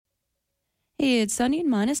It's sunny and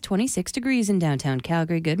minus 26 degrees in downtown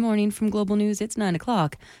Calgary. Good morning from Global News. It's 9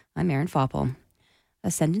 o'clock. I'm Erin Foppel.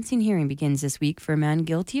 A sentencing hearing begins this week for a man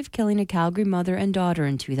guilty of killing a Calgary mother and daughter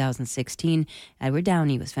in 2016. Edward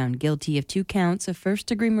Downey was found guilty of 2 counts of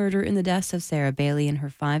first-degree murder in the deaths of Sarah Bailey and her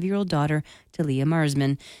 5-year-old daughter, Talia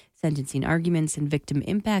Marsman. Sentencing arguments and victim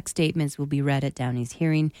impact statements will be read at Downey's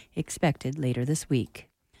hearing, expected later this week.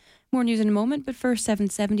 More news in a moment, but first,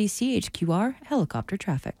 770 CHQR helicopter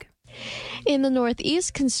traffic. In the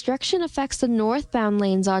northeast, construction affects the northbound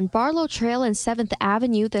lanes on Barlow Trail and 7th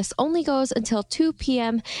Avenue. This only goes until 2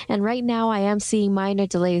 p.m. and right now I am seeing minor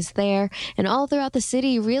delays there. And all throughout the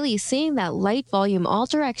city, really seeing that light volume all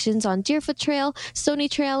directions on Deerfoot Trail, Stony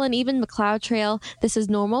Trail, and even McLeod Trail. This is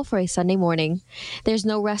normal for a Sunday morning. There's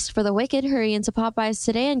no rest for the wicked. Hurry into Popeyes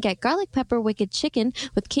today and get garlic pepper wicked chicken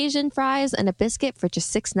with Cajun fries and a biscuit for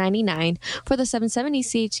just $6.99. For the 770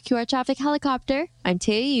 CHQR traffic helicopter, I'm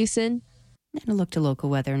Taya Houston. And a look to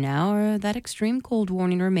local weather now. That extreme cold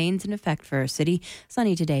warning remains in effect for our city.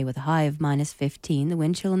 Sunny today with a high of minus 15. The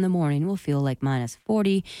wind chill in the morning will feel like minus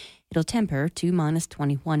 40. It'll temper to minus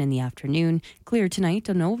 21 in the afternoon. Clear tonight,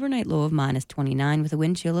 an overnight low of minus 29 with a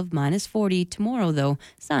wind chill of minus 40. Tomorrow, though,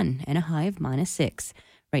 sun and a high of minus 6.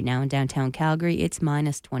 Right now in downtown Calgary, it's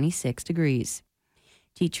minus 26 degrees.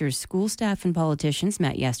 Teachers, school staff, and politicians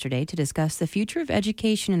met yesterday to discuss the future of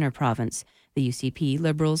education in our province. The UCP,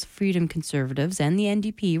 Liberals, Freedom Conservatives, and the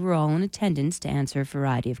NDP were all in attendance to answer a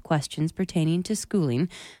variety of questions pertaining to schooling.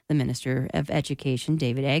 The Minister of Education,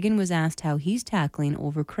 David Eggen, was asked how he's tackling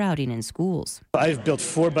overcrowding in schools. I've built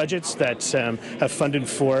 4 budgets that have funded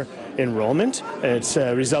for enrollment. It's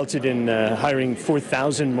resulted in hiring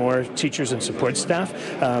 4,000 more teachers and support staff,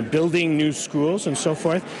 building new schools and so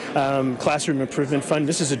forth. Classroom Improvement Fund.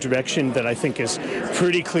 This is a direction that I think is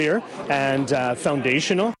pretty clear and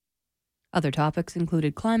foundational. Other topics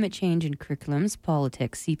included climate change and curriculums,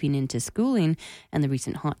 politics seeping into schooling, and the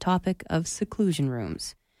recent hot topic of seclusion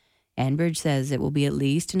rooms. Enbridge says it will be at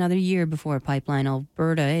least another year before Pipeline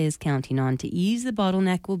Alberta is counting on to ease the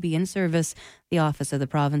bottleneck will be in service. The office of the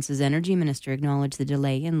province's energy minister acknowledged the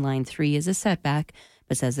delay in Line 3 is a setback,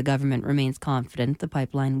 but says the government remains confident the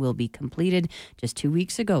pipeline will be completed. Just 2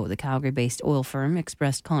 weeks ago, the Calgary-based oil firm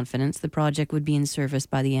expressed confidence the project would be in service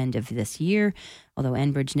by the end of this year, although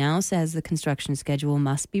Enbridge now says the construction schedule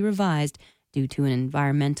must be revised due to an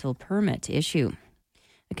environmental permit issue.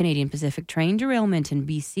 A Canadian Pacific train derailment in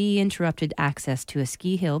BC interrupted access to a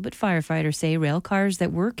ski hill, but firefighters say rail cars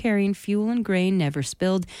that were carrying fuel and grain never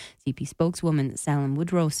spilled. CP spokeswoman Salem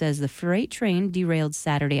Woodrow says the freight train derailed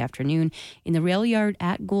Saturday afternoon in the rail yard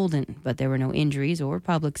at Golden, but there were no injuries or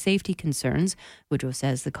public safety concerns. Woodrow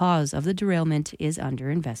says the cause of the derailment is under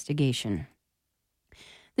investigation.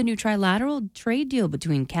 The new trilateral trade deal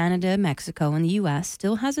between Canada, Mexico, and the U.S.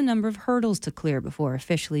 still has a number of hurdles to clear before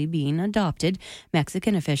officially being adopted.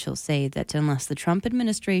 Mexican officials say that unless the Trump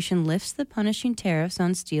administration lifts the punishing tariffs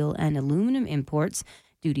on steel and aluminum imports,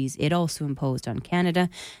 duties it also imposed on Canada,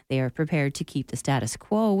 they are prepared to keep the status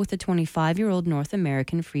quo with the 25-year-old North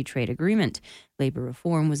American Free Trade Agreement. Labor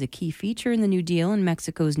reform was a key feature in the new deal, and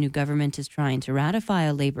Mexico's new government is trying to ratify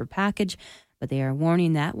a labor package, but they are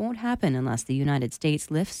warning that won't happen unless the United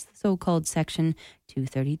States lifts the so-called Section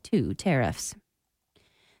 232 tariffs.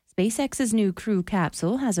 SpaceX's new Crew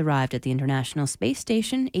capsule has arrived at the International Space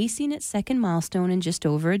Station, acing its second milestone in just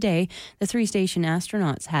over a day. The 3 station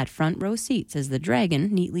astronauts had front row seats as the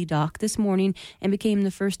Dragon neatly docked this morning and became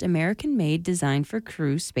the first American-made designed for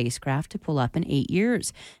Crew spacecraft to pull up in 8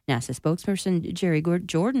 years. NASA spokesperson Jerry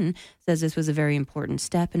Jordan says this was a very important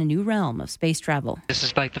step in a new realm of space travel. This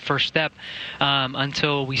is like the first step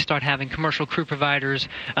until we start having commercial crew providers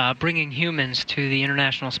bringing humans to the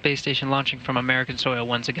International Space Station, launching from American soil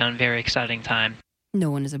once again. Very exciting time. No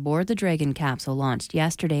one is aboard the Dragon capsule launched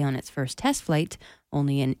yesterday on its first test flight,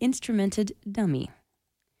 only an instrumented dummy.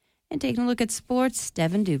 And taking a look at sports,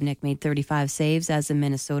 Devin Dubnyk made 35 saves as the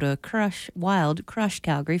Minnesota Wild crushed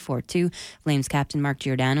Calgary 4-2. Flames captain Mark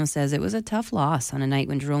Giordano says it was a tough loss on a night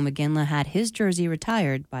when Jarome Iginla had his jersey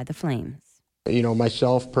retired by the Flames. You know,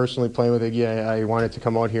 myself personally playing with Iggy, I wanted to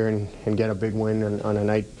come out here and get a big win on a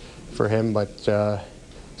night for him, but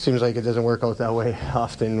seems like it doesn't work out that way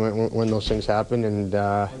often when those things happen, and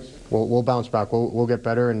we'll bounce back. We'll get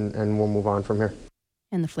better, and we'll move on from here.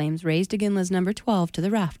 And the Flames raised Iginla's number 12 to the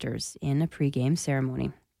rafters in a pre-game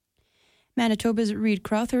ceremony. Manitoba's Reid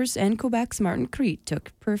Crothers and Quebec's Martin Crete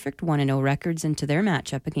took perfect 1-0 records into their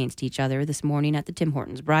matchup against each other this morning at the Tim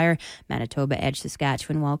Hortons Brier. Manitoba edged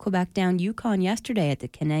Saskatchewan, while Quebec downed Yukon yesterday at the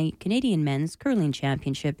Canadian Men's Curling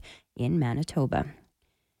Championship in Manitoba.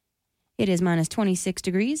 It is minus 26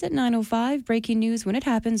 degrees at 9:05. Breaking news when it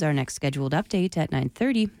happens. Our next scheduled update at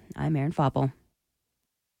 9:30. I'm Erin Foppel.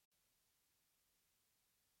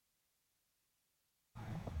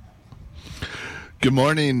 Good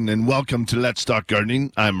morning and welcome to Let's Talk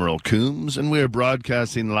Gardening. I'm Merle Coombs and we are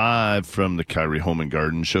broadcasting live from the Calgary Home and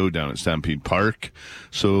Garden Show down at Stampede Park.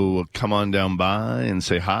 So come on down by and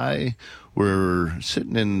say hi. We're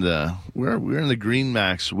sitting in we're in the Green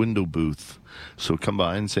Max window booth. So come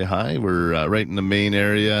by and say hi. We're right in the main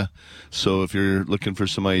area. So if you're looking for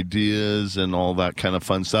some ideas and all that kind of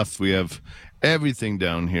fun stuff, we have everything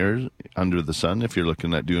down here under the sun if you're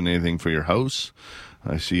looking at doing anything for your house.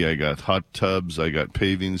 I see I got hot tubs, I got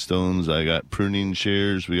paving stones, I got pruning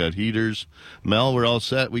shears, we got heaters. Mel, we're all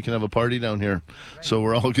set. We can have a party down here. So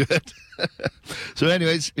we're all good. So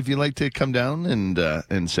anyways, if you'd like to come down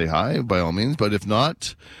and say hi, by all means. But if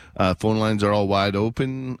not, phone lines are all wide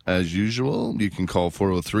open as usual. You can call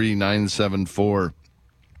 403-974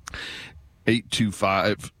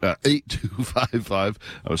 8255.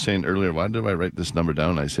 I was saying earlier, why did I write this number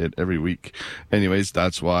down? I say it every week. Anyways,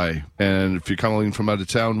 that's why. And if you're calling from out of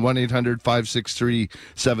town,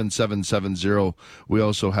 1-800-563-7770. We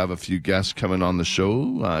also have a few guests coming on the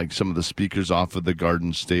show. Some of the speakers off of the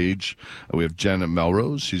garden stage. We have Janet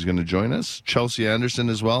Melrose. She's going to join us. Chelsea Anderson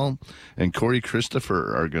as well. And Corey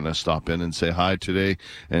Christopher are going to stop in and say hi today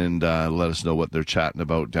and let us know what they're chatting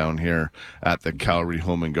about down here at the Calgary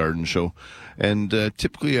Home and Garden Show. And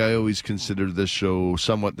typically I always consider this show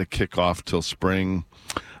somewhat the kickoff till spring.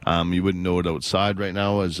 You wouldn't know it outside right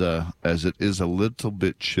now as it is a little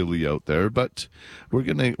bit chilly out there, but we're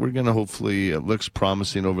gonna hopefully, it looks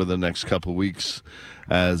promising over the next couple of weeks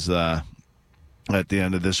as at the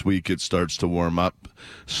end of this week it starts to warm up,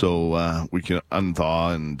 so we can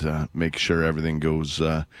unthaw and make sure everything goes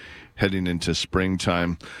heading into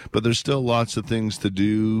springtime. But there's still lots of things to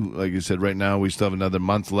do. Like I said, right now we still have another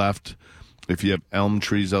month left. If you have elm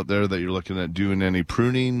trees out there that you're looking at doing any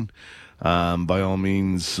pruning, by all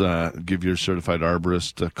means, give your certified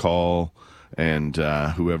arborist a call and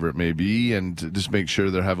whoever it may be, and just make sure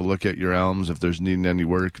they have a look at your elms. If there's needing any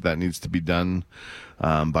work, that needs to be done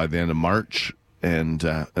by the end of March. And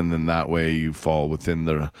then that way you fall within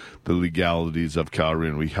the legalities of Calgary,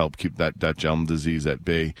 and we help keep that Dutch elm disease at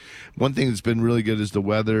bay. One thing that's been really good is the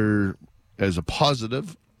weather as a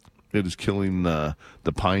positive. It is killing the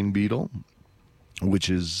pine beetle, which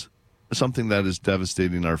is something that is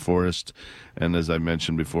devastating our forest. And as I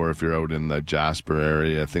mentioned before, if you're out in the Jasper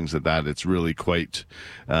area, things like that, it's really quite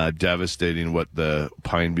devastating what the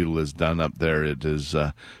pine beetle has done up there. It is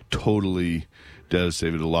totally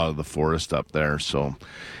devastated a lot of the forest up there, so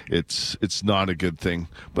it's not a good thing.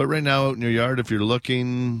 But right now out in your yard, if you're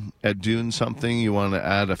looking at doing something, you want to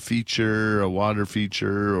add a feature, a water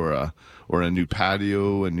feature, or a new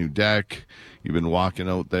patio, a new deck, you've been walking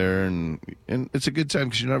out there, and it's a good time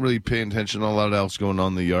because you're not really paying attention to a lot else going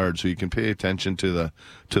on in the yard, so you can pay attention to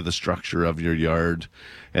the structure of your yard,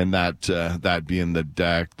 and that being the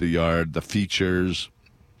deck, the yard, the features.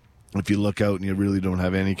 If you look out and you really don't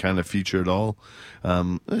have any kind of feature at all,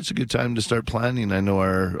 it's a good time to start planning. I know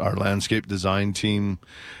our landscape design team,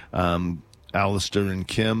 Alistair and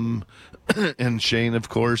Kim and Shane, of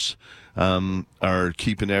course, are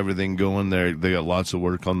keeping everything going. They got lots of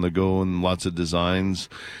work on the go and lots of designs.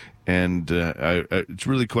 And it's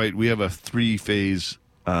really quite, we have a 3-phase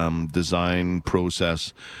design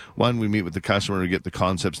process. One, we meet with the customer to get the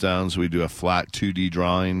concepts down, so we do a flat 2D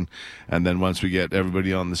drawing, and then once we get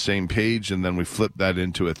everybody on the same page, and then we flip that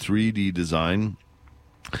into a 3D design,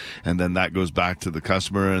 and then that goes back to the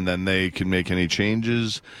customer, and then they can make any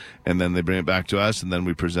changes, and then they bring it back to us, and then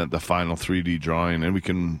we present the final 3D drawing, and we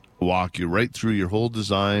can walk you right through your whole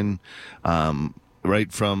design,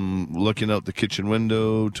 right from looking out the kitchen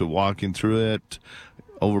window to walking through it,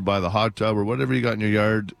 over by the hot tub or whatever you got in your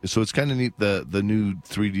yard. So it's kind of neat, the new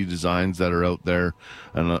 3D designs that are out there.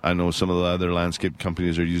 And I know some of the other landscape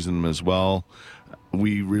companies are using them as well.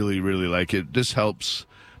 We really, really like it. This helps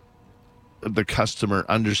the customer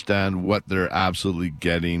understand what they're absolutely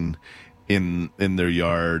getting in their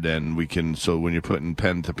yard. And we can, so when you're putting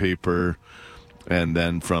pen to paper and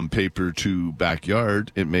then from paper to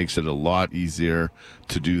backyard, it makes it a lot easier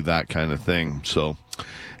to do that kind of thing. So,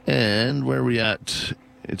 and where are we at?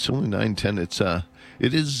 It's only 9:10.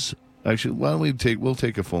 It is actually. Why don't we'll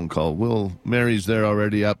take a phone call. Mary's there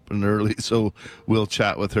already up and early, so we'll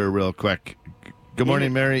chat with her real quick. Good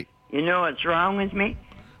morning, Mary. You know what's wrong with me?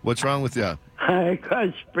 What's wrong with you? I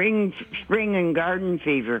got spring and garden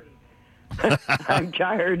fever. I'm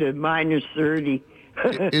tired of minus 30.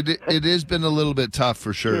 It has been a little bit tough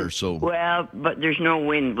for sure. So well, but there's no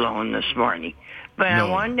wind blowing this morning. But I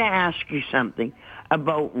No. wanted to ask you something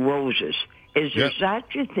about roses. Is there Yep.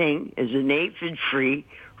 such a thing as an aphid-free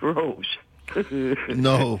rose?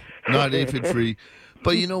 No, not aphid free.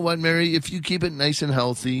 But you know what, Mary? If you keep it nice and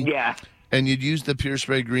healthy, Yeah, and you'd use the Pure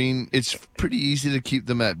Spray Green, it's pretty easy to keep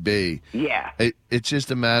them at bay. yeah. It's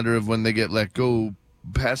just a matter of when they get let go.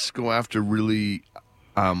 Pests go after really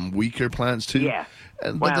weaker plants too. Yeah.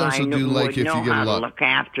 And, but they Well, also I know, do like would if know you get how a to lot. look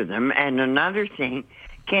after them. And another thing,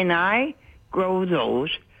 can I grow those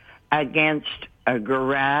against a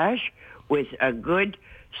garage with a good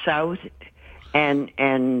south and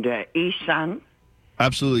east sun?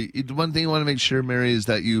 Absolutely. The one thing you want to make sure, Mary, is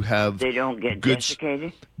that you have They don't get good.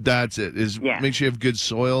 desiccated? That's it. Is Yeah. make sure you have good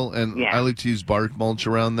soil, and Yeah. I like to use bark mulch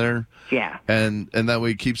around there. Yeah. And that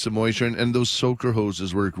way it keeps the moisture in. And those soaker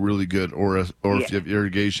hoses work really good. Or if Yeah. you have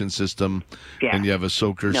irrigation system Yeah. and you have a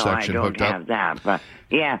soaker No, section I don't hooked have up. that. But,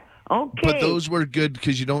 yeah. Okay. But those work good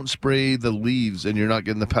because you don't spray the leaves and you're not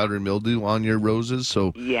getting the powdery mildew on your roses.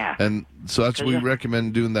 So Yeah. and so that's what we 'Cause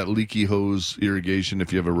recommend doing that leaky hose irrigation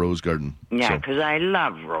if you have a rose garden. Yeah, So because I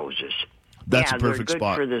love roses. that's yeah, a perfect they're good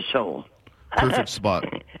spot. for the soul. Perfect spot.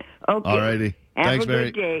 Okay. Alrighty. Have Thanks, a Mary.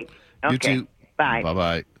 good day. You Okay. too. Bye.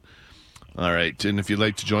 Bye-bye. All right. And if you'd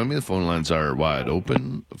like to join me, the phone lines are wide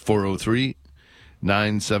open.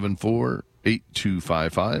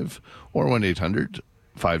 403-974-8255 or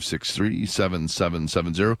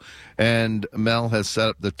 1-800-563-7770. And Mel has set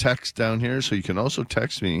up the text down here, so you can also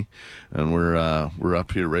text me. And we're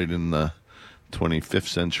up here right in the 25th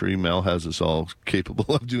century. Mel has us all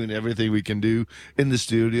capable of doing everything we can do in the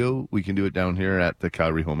studio. We can do it down here at the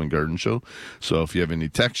Calgary Home and Garden Show. So if you have any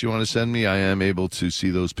texts you want to send me, I am able to see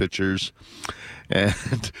those pictures.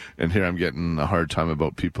 And here I'm getting a hard time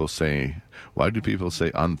about people saying, why do people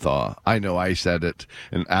say unthaw? I know I said it,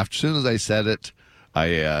 and as soon as I said it,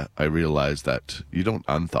 I realized that you don't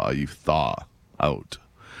unthaw, you thaw out.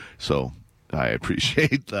 So I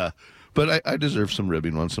appreciate that. But I deserve some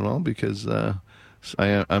ribbing once in a while because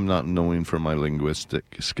I'm not knowing for my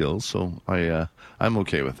linguistic skills, so I'm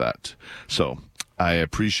okay with that. So I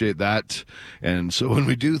appreciate that. And so when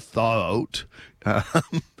we do thaw out,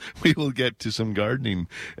 we will get to some gardening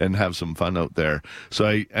and have some fun out there.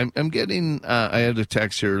 So I'm getting. I had a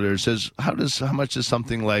text here earlier. It says, how much does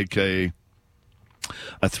something like a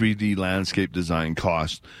 3D landscape design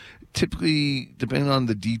cost? Typically, depending on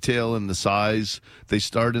the detail and the size, they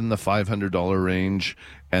start in the $500 range,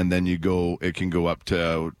 and then it can go up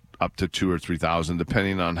to $2,000 or $3,000,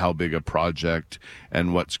 depending on how big a project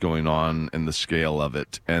and what's going on and the scale of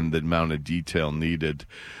it and the amount of detail needed.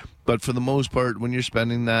 But for the most part, when you're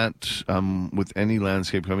spending that with any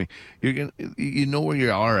landscape company, you know where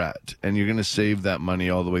you are at, and you're gonna save that money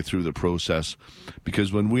all the way through the process,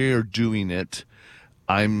 because when we are doing it,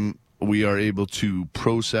 we are able to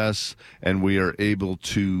process and we are able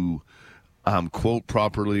to quote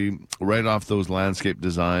properly right off those landscape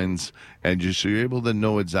designs, and so you're able to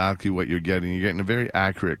know exactly what you're getting. You're getting a very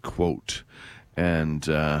accurate quote, and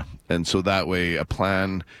so that way a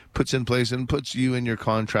plan puts in place and puts you and your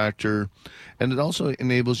contractor, and it also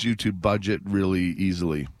enables you to budget really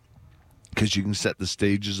easily, because you can set the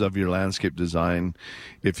stages of your landscape design.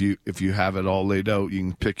 If you have it all laid out, you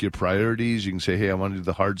can pick your priorities. You can say, hey, I want to do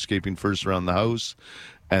the hardscaping first around the house,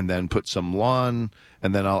 and then put some lawn,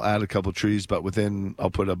 and then I'll add a couple trees, but I'll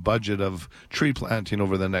put a budget of tree planting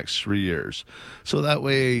over the next 3 years. So that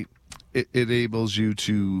way it enables you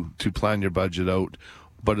to plan your budget out,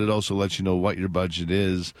 but it also lets you know what your budget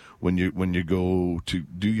is when you go to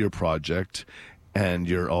do your project, and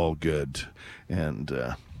you're all good.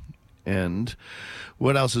 And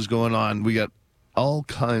what else is going on? We got all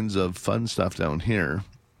kinds of fun stuff down here.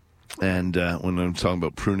 And when I'm talking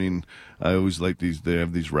about pruning, I always like these. They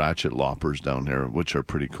have these ratchet loppers down here, which are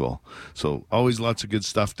pretty cool. So always lots of good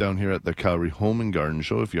stuff down here at the Calgary Home and Garden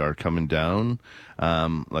Show. If you are coming down,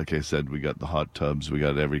 like I said, we got the hot tubs. We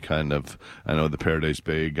got every kind of. I know the Paradise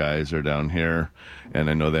Bay guys are down here, and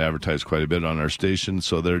I know they advertise quite a bit on our station,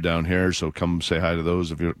 so they're down here. So come say hi to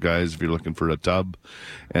those if you're looking for a tub,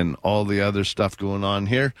 and all the other stuff going on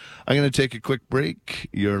here. I'm going to take a quick break.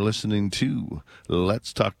 You're listening to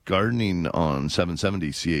Let's Talk Gardening on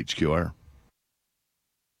 770 CHQR.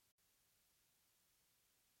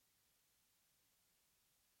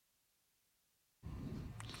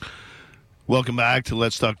 Welcome back to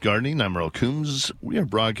Let's Talk Gardening. I'm Earl Coombs. We are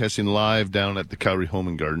broadcasting live down at the Calgary Home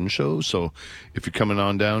and Garden Show. So if you're coming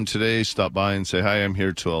on down today, stop by and say hi. I'm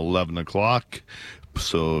here till 11 o'clock.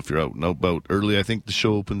 So if you're out and about early, I think the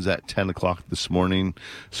show opens at 10 o'clock this morning.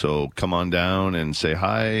 So come on down and say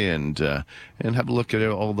hi and have a look at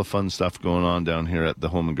all the fun stuff going on down here at the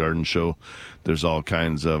Home and Garden Show. There's all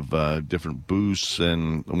kinds of different booths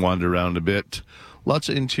and wander around a bit. Lots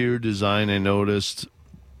of interior design, I noticed.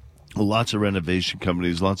 Lots of renovation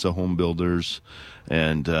companies, lots of home builders,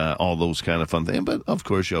 and all those kind of fun things. But, of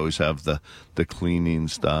course, you always have the cleaning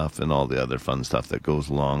stuff and all the other fun stuff that goes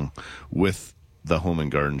along with the Home and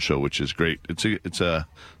Garden Show, which is great. It's a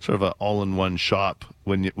sort of an all-in-one shop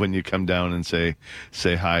when you come down and say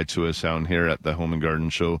hi to us down here at the Home and Garden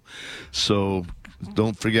Show. So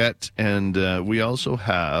don't forget. And we also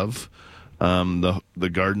have the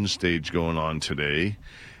garden stage going on today.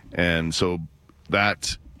 And so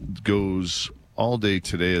that goes all day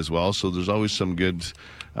today as well. So there's always some good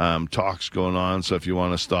talks going on. So if you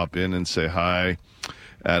want to stop in and say hi,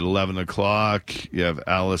 at 11 o'clock, you have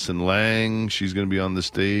Allison Lang. She's going to be on the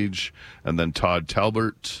stage. And then Todd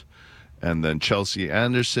Talbert. And then Chelsea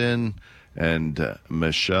Anderson. And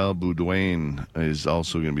Michelle Boudouin is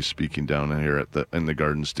also going to be speaking down here in the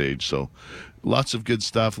garden stage. So lots of good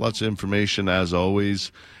stuff, lots of information as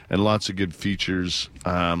always, and lots of good features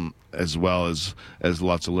as well as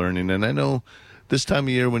lots of learning. And I know this time of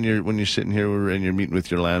year when you're sitting here and you're meeting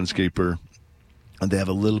with your landscaper, and they have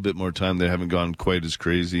a little bit more time. They haven't gone quite as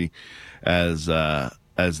crazy as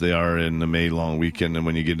they are in the May long weekend, and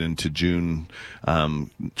when you get into June,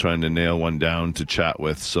 trying to nail one down to chat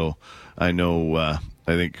with. So I know I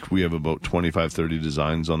think we have about 25, 30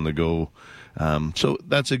 designs on the go. So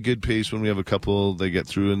that's a good pace when we have a couple they get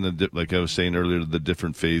through in like I was saying earlier, the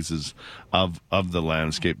different phases of the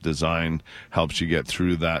landscape design helps you get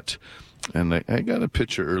through that. And I got a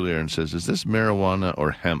picture earlier and says, is this marijuana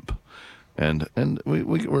or hemp? And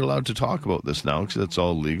we're allowed to talk about this now because it's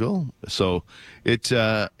all legal. So it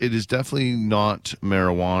is definitely not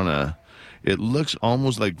marijuana. It looks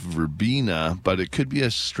almost like verbena, but it could be a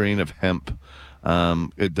strain of hemp.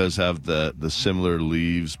 It does have the similar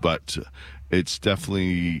leaves, but it's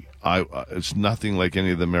definitely it's nothing like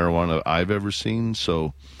any of the marijuana I've ever seen.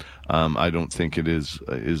 So I don't think it is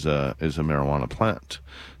a marijuana plant.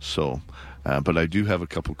 So. But I do have a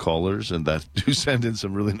couple callers and that do send in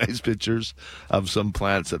some really nice pictures of some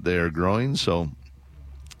plants that they are growing. So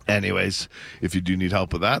anyways, if you do need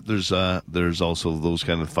help with that, there's also those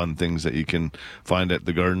kind of fun things that you can find at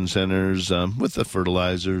the garden centers with the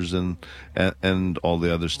fertilizers and all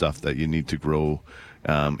the other stuff that you need to grow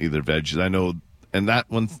either veggies. I know. And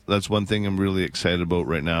that's one thing I'm really excited about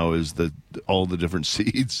right now is all the different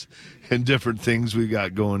seeds and different things we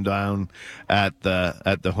got going down at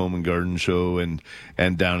the Home and Garden Show and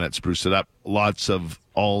down at Spruce It Up. Lots of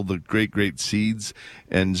all the great seeds.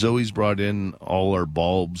 And Zoe's brought in all our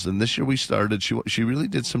bulbs. And this year we started, she really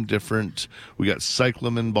did some different, we got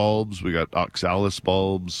cyclamen bulbs, we got oxalis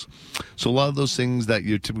bulbs. So a lot of those things that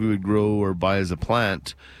you typically would grow or buy as a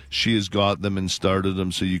plant, she has got them and started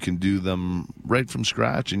them so you can do them right from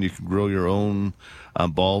scratch and you can grow your own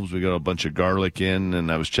bulbs. We got a bunch of garlic in,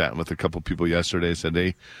 and I was chatting with a couple people yesterday. I said,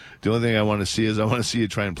 hey, the only thing I want to see is I want to see you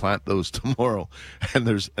try and plant those tomorrow. And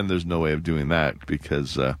there's no way of doing that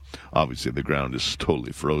because obviously the ground is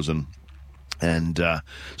totally frozen. And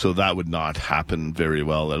so that would not happen very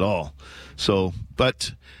well at all. So,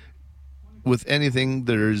 but with anything,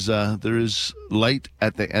 there is light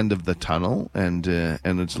at the end of the tunnel, and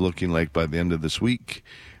it's looking like by the end of this week,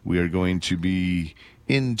 we are going to be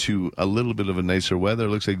into a little bit of a nicer weather. It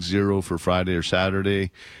looks like 0 for Friday or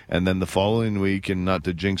Saturday, and then the following week, and not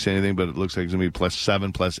to jinx anything, but it looks like it's going to be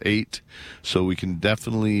 +7, +8, so we can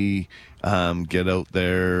definitely get out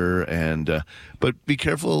there, and but be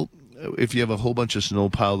careful. If you have a whole bunch of snow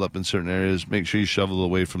piled up in certain areas, make sure you shovel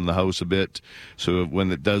away from the house a bit. So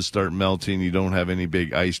when it does start melting, you don't have any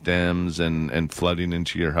big ice dams and flooding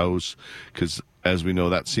into your house. Because as we know,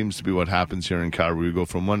 that seems to be what happens here in Calgary. We go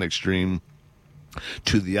from one extreme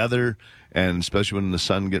to the other. And especially when the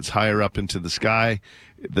sun gets higher up into the sky,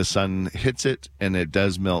 the sun hits it and it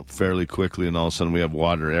does melt fairly quickly. And all of a sudden we have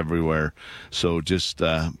water everywhere. So just,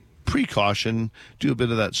 precaution, do a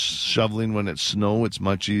bit of that shoveling when it's snow. It's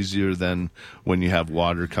much easier than when you have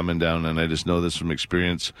water coming down, and I just know this from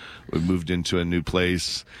experience. We moved into a new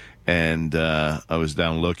place, and I was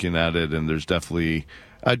down looking at it, and there's definitely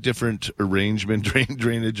a different arrangement,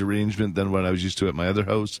 drainage arrangement than what I was used to at my other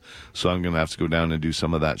house. So I'm going to have to go down and do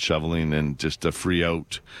some of that shoveling and just to free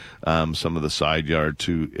out some of the side yard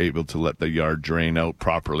to able to let the yard drain out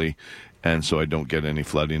properly. And so I don't get any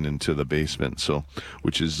flooding into the basement, so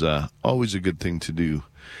which is always a good thing to do.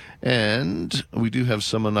 And we do have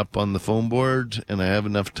someone up on the phone board, and I have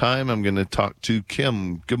enough time. I'm going to talk to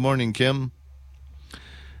Kim. Good morning, Kim.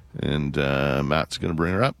 And Matt's going to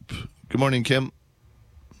bring her up. Good morning, Kim.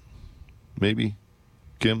 Maybe.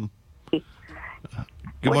 Kim. Good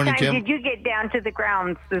morning, Kim. What time did you get down to the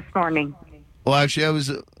grounds this morning? Well, actually, I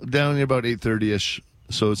was down here about 8:30ish,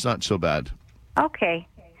 so it's not so bad. Okay.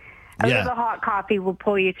 A little hot coffee will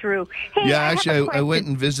pull you through. Hey, yeah, actually, I went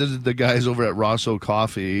and visited the guys over at Rosso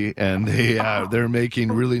Coffee, and they're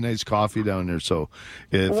making really nice coffee down there. So,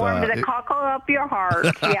 if warm the cockle up your heart.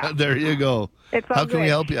 Yeah, there you go. How can we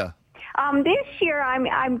help you? This year,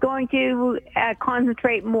 I'm going to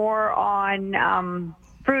concentrate more on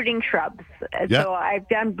fruiting shrubs. Yeah. So I've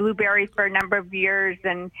done blueberries for a number of years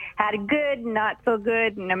and had a good, not so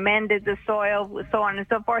good, and amended the soil, so on and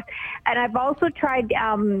so forth. And I've also tried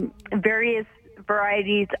various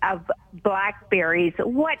varieties of blackberries.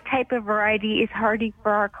 What type of variety is hardy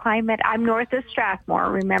for our climate? I'm north of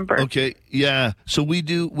Strathmore, remember? Okay, yeah. So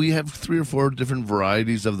we have 3 or 4 different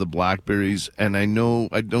varieties of the blackberries, and I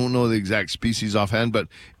don't know the exact species offhand, but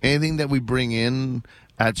anything that we bring in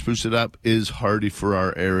at Spruce It Up is hardy for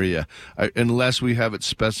our area, unless we have it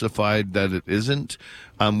specified that it isn't.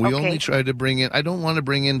 We only try to bring in, I don't want to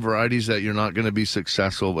bring in varieties that you're not going to be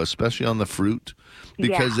successful, especially on the fruit,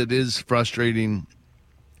 because it is frustrating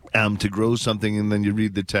to grow something and then you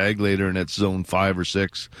read the tag later and it's zone 5 or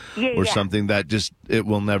 6 or something that just, it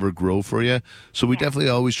will never grow for you. So we definitely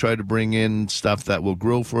always try to bring in stuff that will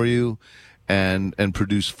grow for you and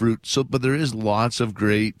produce fruit. So, but there is lots of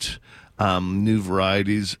great new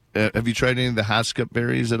varieties. Have you tried any of the Haskell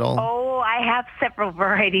berries at all? Oh, I have several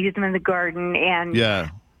varieties in the garden, and I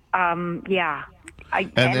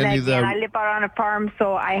live out on a farm,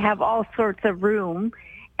 so I have all sorts of room,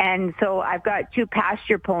 and so I've got 2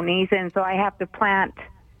 pasture ponies, and so I have to plant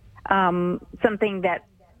something that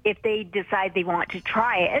if they decide they want to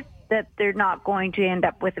try it, that they're not going to end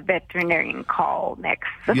up with a veterinarian call next.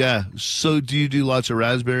 Yeah. So do you do lots of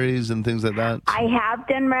raspberries and things like that? I have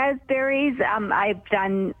done raspberries. I've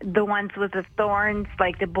done the ones with the thorns,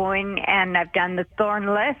 like the Boyne, and I've done the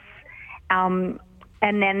thornless. And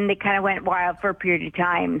then they kind of went wild for a period of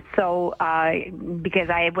time. So because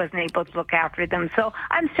I wasn't able to look after them. So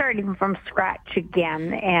I'm starting from scratch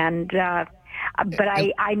again. And but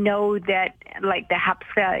I know that, like the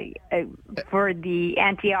hapsa for the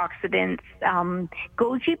antioxidants,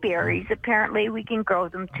 goji berries, apparently we can grow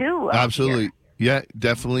them too. Absolutely. Yeah,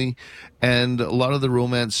 definitely. And a lot of the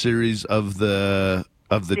romance series of the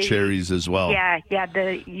cherries as well. Yeah,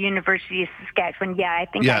 the University of Saskatchewan. Yeah, I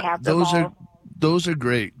think I have them all. Those are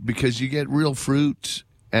great because you get real fruit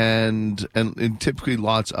and typically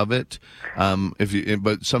lots of it.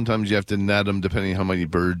 But sometimes you have to net them depending on how many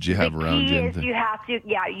birds you have around you. The key is you have to.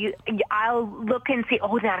 I'll look and see.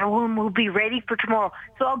 Oh, that one will be ready for tomorrow.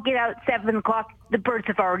 So I'll get out at 7:00. The birds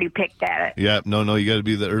have already picked at it. Yeah, no, you got to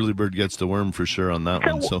be the early bird gets the worm for sure on that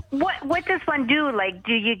one. So what does one do? Like,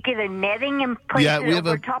 do you get a netting and place it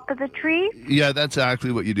over top of the tree? Yeah, that's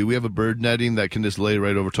exactly what you do. We have a bird netting that can just lay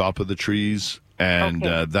right over top of the trees. And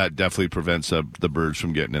that definitely prevents the birds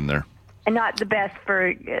from getting in there. And not the best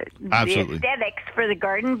for the aesthetics for the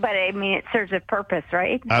garden, but I mean, it serves a purpose,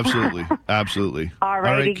 right? Absolutely. All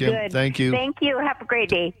right, Kim. Good. Thank you. Thank you. Have a great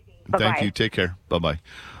day. Bye-bye. Thank you. Take care. Bye-bye.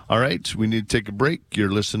 All right, we need to take a break.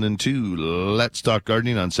 You're listening to Let's Talk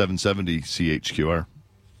Gardening on 770 CHQR.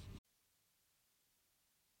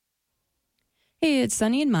 Hey, it's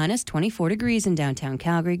sunny and minus 24 degrees in downtown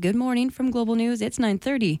Calgary. Good morning from Global News. It's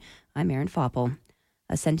 9:30. I'm Erin Foppel.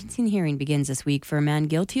 A sentencing hearing begins this week for a man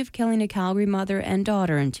guilty of killing a Calgary mother and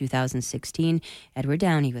daughter in 2016. Edward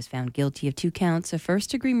Downey was found guilty of 2 counts of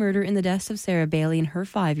first-degree murder in the deaths of Sarah Bailey and her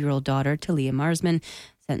 5-year-old daughter, Talia Marsman.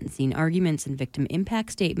 Sentencing arguments and victim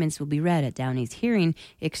impact statements will be read at Downey's hearing,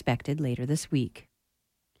 expected later this week.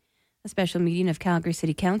 A special meeting of Calgary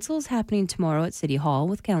City Council is happening tomorrow at City Hall,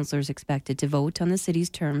 with councillors expected to vote on the city's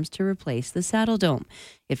terms to replace the Saddle Dome.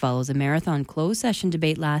 It follows a marathon closed session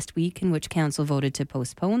debate last week in which council voted to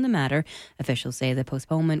postpone the matter. Officials say the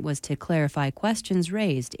postponement was to clarify questions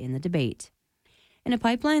raised in the debate. And a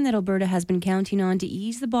pipeline that Alberta has been counting on to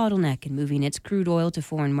ease the bottleneck in moving its crude oil to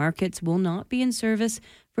foreign markets will not be in service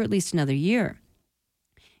for at least another year.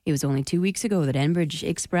 It was only 2 weeks ago that Enbridge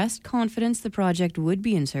expressed confidence the project would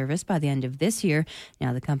be in service by the end of this year.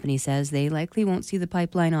 Now the company says they likely won't see the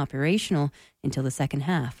pipeline operational until the second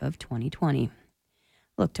half of 2020.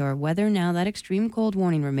 Look to our weather now. That extreme cold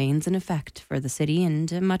warning remains in effect for the city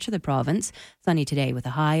and much of the province. Sunny today with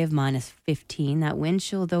a high of minus 15. That wind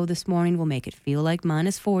chill, though, this morning will make it feel like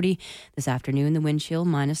minus 40. This afternoon, the wind chill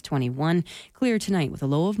minus 21. Clear tonight with a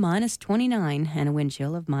low of minus 29 and a wind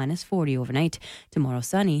chill of minus 40 overnight. Tomorrow,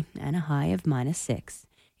 sunny and a high of minus 6.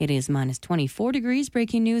 It is minus 24 degrees.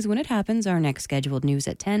 Breaking news when it happens. Our next scheduled news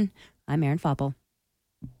at 10. I'm Erin Foppel.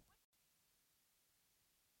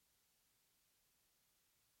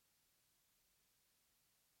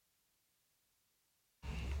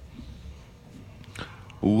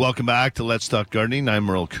 Welcome back to Let's Talk Gardening. I'm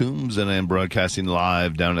Merle Coombs, and I'm broadcasting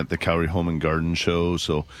live down at the Cowrie Home and Garden Show.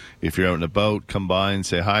 So if you're out and about, come by and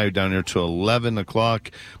say hi down here till 11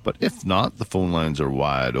 o'clock. But if not, the phone lines are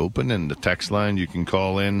wide open, and the text line, you can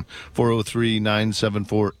call in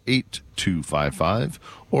 403-974-8255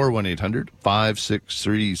 or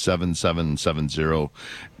 1-800-563-7770.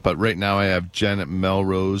 But right now I have Janet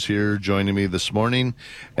Melrose here joining me this morning,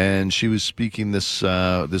 and she was speaking this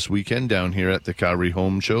weekend down here at the Cowrie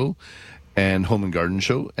Home Show and Home and Garden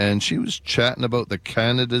Show, and she was chatting about the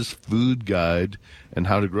Canada's Food Guide and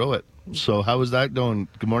how to grow it. So how was that going?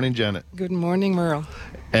 Good morning, Janet. Good morning, Merle.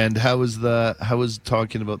 And how was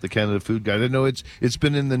talking about the Canada Food Guide? I know it's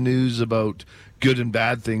been in the news about good and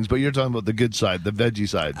bad things, but you're talking about the good side, the veggie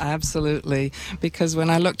side. Absolutely. Because when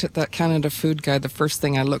I looked at that Canada Food Guide, the first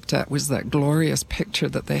thing I looked at was that glorious picture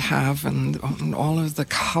that they have and all of the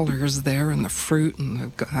colors there and the fruit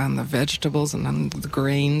and the vegetables and the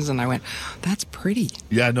grains. And I went, that's pretty.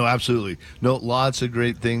 Yeah, no, absolutely. No, lots of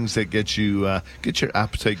great things that get you, get your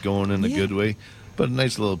appetite going in a good way. But a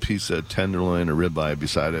nice little piece of tenderloin or ribeye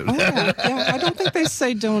beside it. Oh, yeah. I don't think they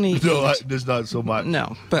say don't eat. No, there's not so much.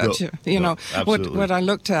 No, but you know, what I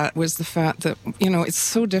looked at was the fact that, you know, it's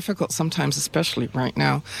so difficult sometimes, especially right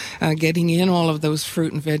now, getting in all of those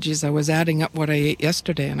fruit and veggies. I was adding up what I ate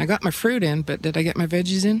yesterday, and I got my fruit in, but did I get my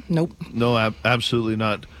veggies in? Nope. No, absolutely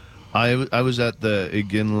not. I was at the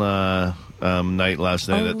Iginla night last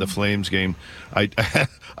night at the Flames game. I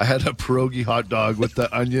had a pierogi hot dog with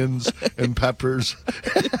the onions and peppers.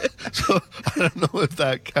 So I don't know if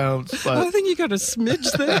that counts. But well, I think you got a smidge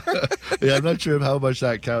there. Yeah, I'm not sure how much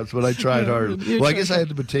that counts, but I tried hard. Well, I guess I had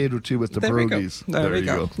the potato too with the pierogies. There we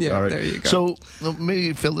go. Yeah, all right. There you go. So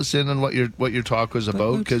maybe fill us in on what your talk was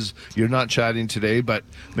about, because you're not chatting today, but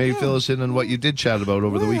maybe fill us in on what you did chat about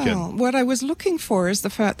over the weekend. What I was looking for is the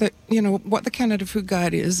fact that, you know, what the Canada Food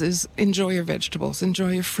Guide is enjoy your vegetables,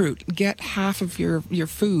 enjoy your fruit, get half of your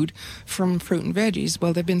food from fruit and veggies.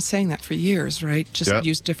 Well, they've been saying that for years, right? Just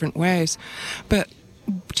use different ways. But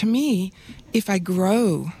to me, if I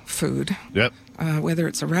grow food, whether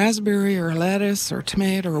it's a raspberry or a lettuce or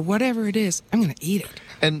tomato or whatever it is, I'm going to eat it.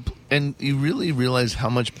 And you really realize how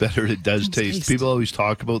much better it does taste. People always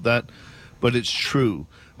talk about that, but it's true.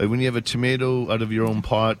 Like when you have a tomato out of your own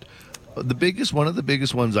pot, one of the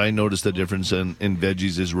biggest ones I noticed the difference in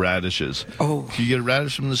veggies is radishes. Oh. You get a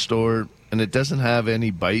radish from the store, and it doesn't have any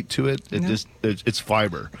bite to it. It's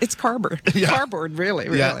fiber. It's cardboard. Cardboard,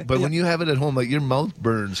 really. Yeah, but when you have it at home, like your mouth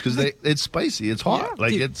burns because it's spicy. It's hot.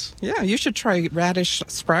 You should try radish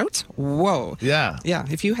sprouts. Whoa. Yeah. Yeah.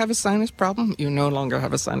 If you have a sinus problem, you no longer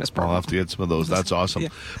have a sinus problem. I'll have to get some of those. That's awesome.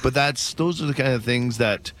 But those are the kind of things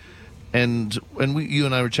that, and you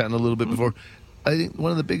and I were chatting a little bit before. I think one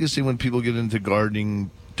of the biggest things when people get into gardening,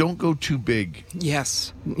 don't go too big.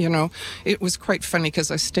 Yes. You know, it was quite funny because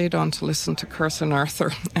I stayed on to listen to Carson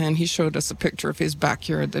Arthur, and he showed us a picture of his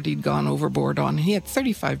backyard that he'd gone overboard on. He had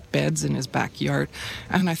 35 beds in his backyard,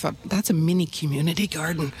 and I thought, that's a mini community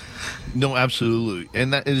garden. No, absolutely.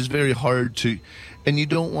 And that it is very hard to, and you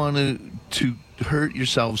don't want to hurt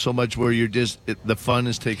yourself so much where you're the fun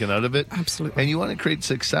is taken out of it. Absolutely. And you want to create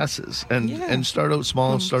successes and start out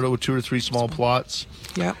small and start out with 2 or 3 small plots.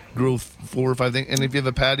 Yeah. Grow 4 or 5 things. And if you have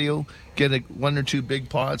a patio, get 1 or 2 big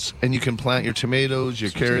pots, and you can plant your tomatoes, your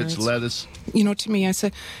carrots, lettuce. You know, to me, I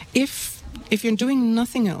said, if you're doing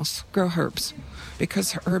nothing else, grow herbs.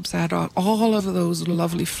 Because herbs add all of those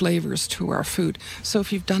lovely flavors to our food. So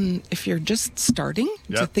if you're just starting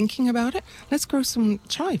to thinking about it, let's grow some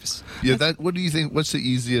chives. Yeah, what do you think? What's the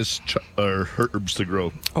easiest herbs to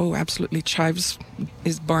grow? Oh, absolutely, chives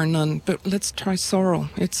is bar none. But let's try sorrel.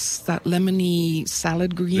 It's that lemony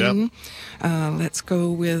salad green. Let's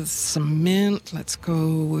go with some mint. Let's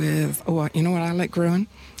go with you know what I like growing?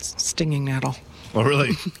 Stinging nettle. Oh,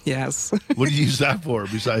 really? Yes. What do you use that for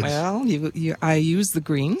besides? Well, I use the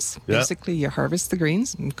greens. Yeah. Basically, you harvest the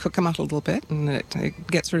greens and cook them out a little bit, and it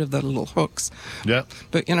gets rid of the little hooks. Yeah.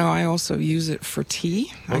 But, you know, I also use it for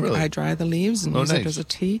tea. Oh, really? I dry the leaves and use it as a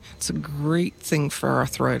tea. It's a great thing for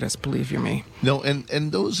arthritis, believe you me. No,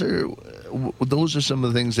 and those are some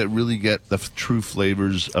of the things that really get the true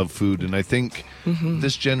flavors of food. And I think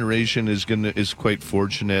this generation is quite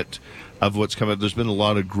fortunate of what's coming. There's been a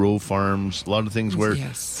lot of grow farms, a lot of things where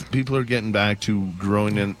people are getting back to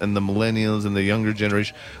growing, and the millennials and the younger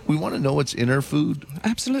generation. We want to know what's in our food.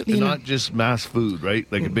 Absolutely. And not just mass food, right?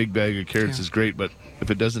 Like a big bag of carrots is great, but if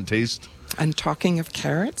it doesn't taste... And talking of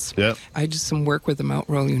carrots, I did some work with the Mount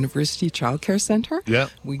Royal University Child Care Center. Yeah.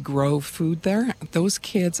 We grow food there. Those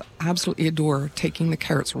kids absolutely adore taking the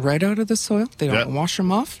carrots right out of the soil. They don't wash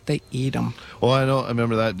them off. They eat them. Oh, I know. I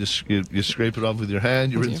remember that. Just you scrape it off with your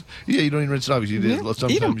hand. You rinse. Yeah, you don't even rinse it off. You did.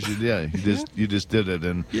 Sometimes you just did it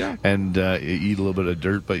and you eat a little bit of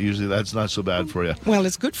dirt, but usually that's not so bad for you. Well,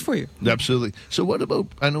 it's good for you. Absolutely. So what about?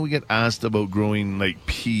 I know we get asked about growing like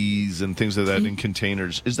peas and things like that in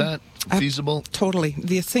containers. Is that feasible? Totally.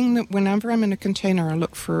 The thing that whenever I'm in a container, I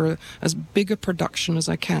look for as big a production as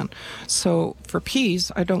I can. So for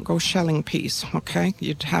peas, I don't go shelling peas, okay?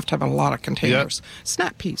 You'd have to have a lot of containers.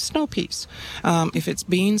 Snap peas, snow peas. If it's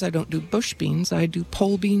beans, I don't do bush beans. I do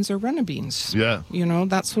pole beans or runner beans. Yeah. You know,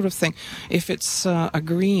 that sort of thing. If it's a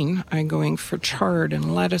green, I'm going for chard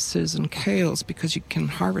and lettuces and kales because you can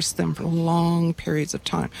harvest them for long periods of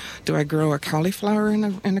time. Do I grow a cauliflower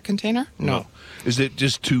in a container? No. Is it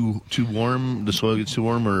just too warm? The soil gets too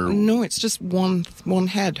warm, or no? It's just one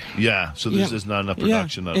head. Yeah, so there's just not enough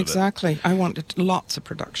production out of it. Exactly. I want lots of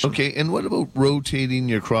production. Okay, and what about rotating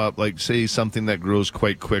your crop? Like, say something that grows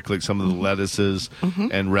quite quick, like some of the lettuces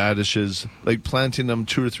and radishes, like planting them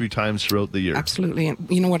 2 or 3 times throughout the year. Absolutely, and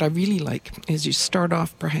you know what I really like is you start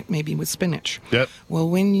off perhaps maybe with spinach. Yep. Well,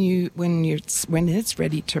 when it's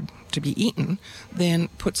ready to be eaten, then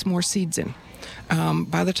put some more seeds in.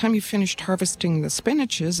 By the time you've finished harvesting the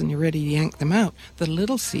spinaches and you're ready to yank them out, the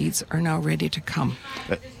little seeds are now ready to come.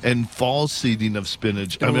 And fall seeding of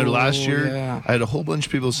spinach. I remember last year, I had a whole bunch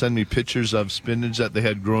of people send me pictures of spinach that they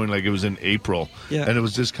had growing like it was in April. Yeah. And it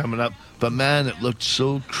was just coming up. But man, it looked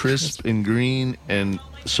so crisp and green and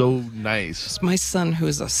so nice. It's my son, who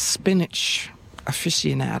is a spinach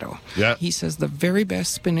aficionado. Yeah. He says the very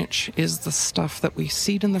best spinach is the stuff that we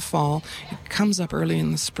seed in the fall. It comes up early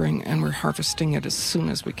in the spring, and we're harvesting it as soon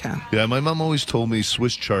as we can. Yeah, my mom always told me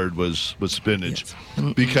Swiss chard was spinach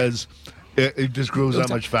because it just grows that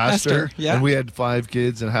much faster. Yeah. And we had 5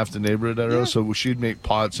 kids and half the neighborhood at our house, so she'd make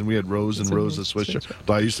pots, and we had rows and rows of Swiss chard.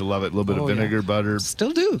 But I used to love it. A little bit of vinegar, butter.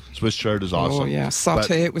 Still do. Swiss chard is awesome. Oh, yeah.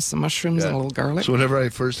 Saute it with some mushrooms and a little garlic. So whenever I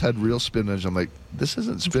first had real spinach, I'm like, this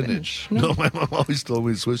isn't spinach. No, my mom always told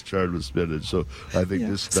me Swiss chard was spinach. So I think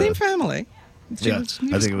this... Same family. Yeah,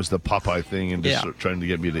 I think it was the Popeye thing and just trying to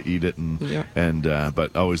get me to eat it,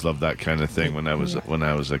 but I always loved that kind of thing when I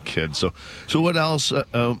was a kid. So what else?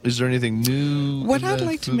 Is there anything new? What I'd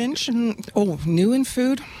like to mention? New in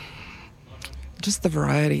food. Just the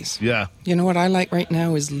varieties. Yeah. You know what I like right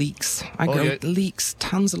now is leeks. I grow leeks,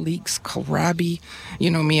 tons of leeks, kohlrabi.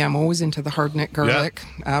 You know me, I'm always into the hardneck garlic.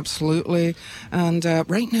 Yeah. Absolutely. And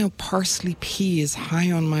right now, parsley pea is high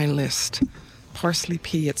on my list. Parsley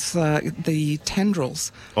pea. It's the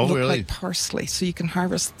tendrils look like parsley, so you can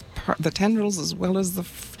harvest the tendrils as well as the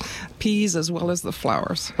peas as well as the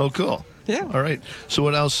flowers. Oh, cool. Yeah. All right. So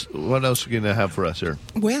what else are you going to have for us here?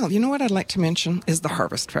 Well, you know what I'd like to mention is the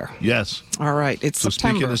harvest fair. Yes. All right. It's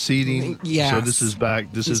September. Speaking of seeding, so this is back.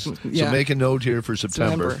 So make a note here for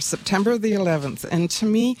September. September the 11th. And to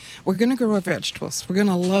me, we're going to grow our vegetables. We're going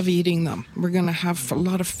to love eating them. We're going to have a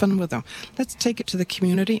lot of fun with them. Let's take it to the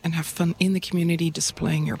community and have fun in the community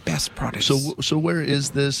displaying your best produce. So where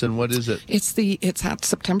is this and what is it? It's at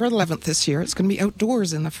September 11th this year. It's going to be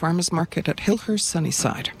outdoors in the farmers market at Hillhurst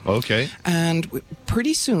Sunnyside. Okay. And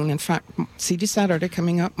pretty soon, in fact, CD Saturday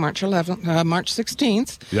coming up, March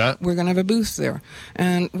 16th, we're going to have a booth there.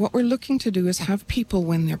 And what we're looking to do is have people,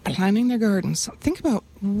 when they're planning their gardens, think about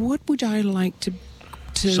what would I like to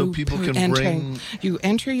so people can bring... You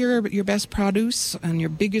enter your best produce and your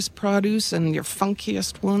biggest produce and your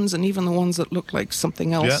funkiest ones and even the ones that look like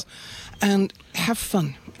something else. And have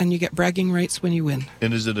fun. And you get bragging rights when you win.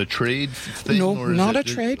 And is it a trade thing? No, or not a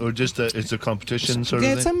trade. Or just it's a competition sort of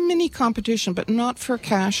thing? It's a mini competition, but not for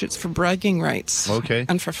cash. It's for bragging rights. Okay.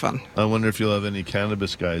 And for fun. I wonder if you'll have any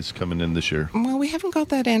cannabis guys coming in this year. Well, we haven't got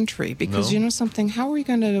that entry because, you know something, how are we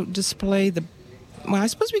going to display the... Well, I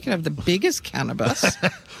suppose we could have the biggest cannabis.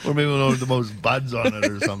 Or maybe we'll have the most buds on it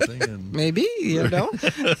or something. And... Maybe, you know.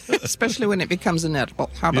 Especially when it becomes an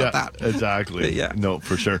edible. How about that? Exactly. No,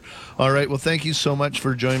 for sure. All right. Well, thank you so much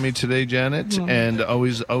for joining me today, Janet. And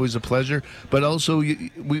always a pleasure. But also,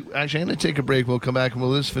 we actually going to take a break. We'll come back and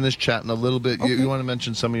we'll just finish chatting a little bit. Okay. You want to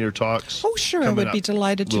mention some of your talks? Oh, sure. I would be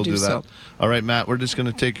delighted to do so. All right, Matt. We're just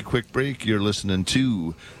going to take a quick break. You're listening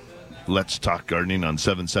to Let's Talk Gardening on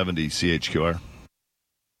 770 CHQR.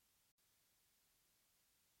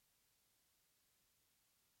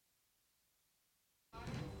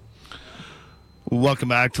 Welcome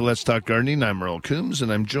back to Let's Talk Gardening. I'm Merle Coombs,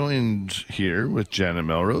 and I'm joined here with Janet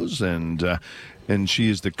Melrose, and she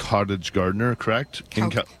is the cottage gardener, correct?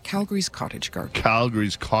 Calgary's cottage gardener.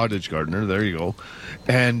 Calgary's cottage gardener. There you go.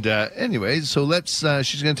 And anyway, so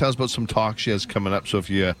she's going to tell us about some talks she has coming up. So if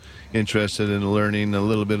you're interested in learning a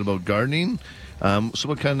little bit about gardening, so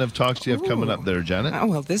what kind of talks do you have coming up there, Janet? Oh,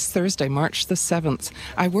 well, this Thursday, March the 7th,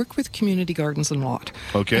 I work with Community Gardens and Lot.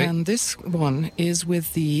 Okay. And this one is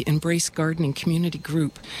with the Embrace Gardening Community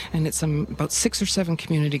Group. And it's about 6 or 7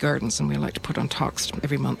 community gardens, and we like to put on talks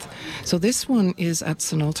every month. So this one is at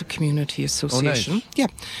Sonalta Community Association. Oh, nice. Yeah.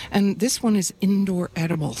 And this one is indoor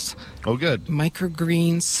edibles. Oh, good.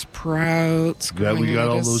 Microgreens, sprouts. Yeah, we got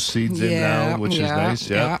all those seeds in now, which is nice.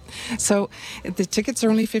 Yeah. So the tickets are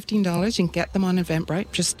only $15. You can get them on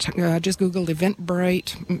Eventbrite. Just Google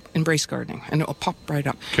Eventbrite Embrace Gardening, and it'll pop right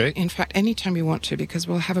up. Okay. In fact, anytime you want to, because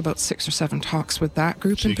we'll have about 6 or 7 talks with that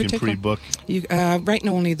group So in you can particular. pre-book? Right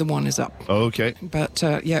now, only the one is up. Oh, okay. But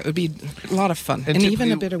yeah, it would be a lot of fun, and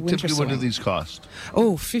even a bit of winter typically, what do sowing. these cost?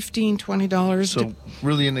 Oh, $15, $20. So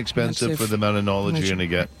really inexpensive for the amount of knowledge you're going to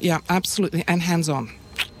get. Yeah, absolutely, and hands-on.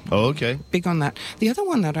 Oh, okay. Big on that. The other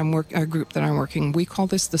one that a group that I'm working, we call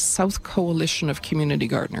this the South Coalition of Community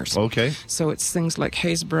Gardeners. Okay. So it's things like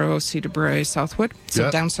Haysboro, Cedar Brae, Southwood, so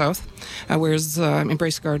Yeah. down south, whereas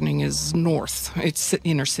Embrace Gardening is north. It's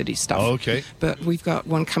inner city stuff. Oh, okay. But we've got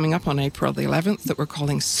one coming up on April the 11th that we're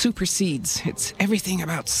calling Super Seeds. It's everything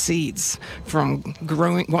about seeds, from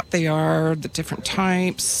growing, what they are, the different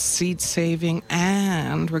types, seed saving,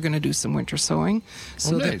 and we're going to do some winter sowing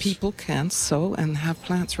so that nice. people can sow and have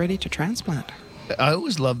plants ready to transplant. I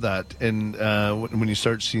always love that, and when you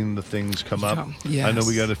start seeing the things come up, Yes. I know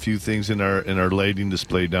we got a few things in our lighting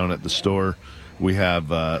display down at the store. We have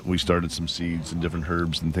we started some seeds and different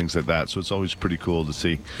herbs and things like that, so it's always pretty cool to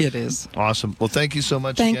see. It is. Awesome. Well, thank you so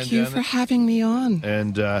much. Thank again, you Janet. for having me on.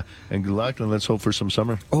 And good luck, and let's hope for some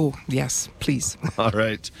summer. Oh, yes, please. All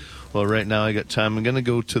right. Well, right now I got time. I'm going to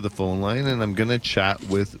go to the phone line, and I'm going to chat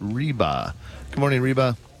with Reba. Good morning,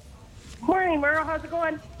 Reba. Morning, Merle. How's it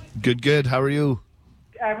going? Good. How are you?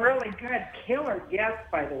 I'm really good. Killer guest,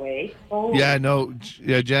 by the way. Oh. Yeah, no.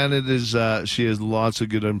 Yeah, Janet is, she has lots of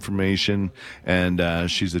good information,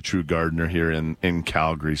 and she's a true gardener here in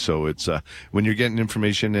Calgary. So it's, when you're getting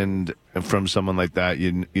information from someone like that,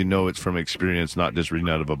 you know it's from experience, not just reading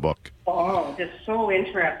out of a book. Oh, just so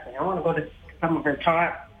interesting. I want to go to some of her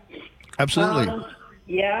talks. Absolutely.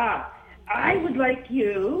 Yeah. I would like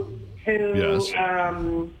you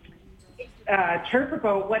to chirp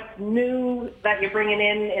about what's new that you're bringing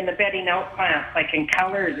in the bedding out plants, like in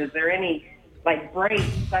colors. Is there any like bright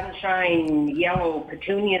sunshine yellow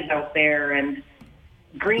petunias out there and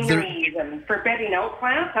greeneries and for bedding out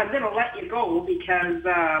plants? I'm going to let you go because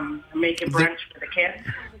I'm making brunch for the kids.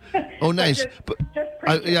 Oh, nice. But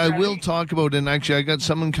I will talk about it. And actually, I got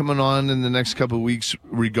someone coming on in the next couple of weeks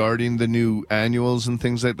regarding the new annuals and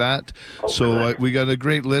things like that. So we got a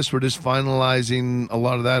great list. We're just finalizing a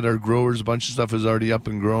lot of that. Our growers, a bunch of stuff is already up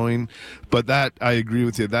and growing. But that, I agree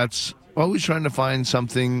with you. That's always trying to find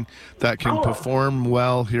something that can perform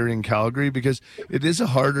well here in Calgary, because it is a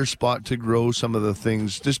harder spot to grow some of the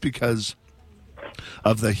things just because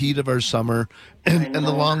of the heat of our summer and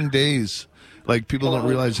the long days. Like, people don't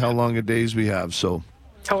realize how long a days we have. So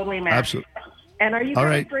totally, man. Absolutely. And are you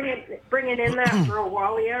going to bring it in that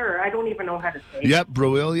Browalia, or I don't even know how to say it? Yep,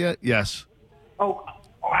 Browalia, yes. Oh,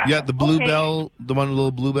 wow. Yeah, the bluebell, the one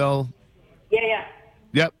little bluebell. Yeah.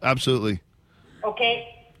 Yep, absolutely.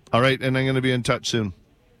 Okay. All right, and I'm going to be in touch soon.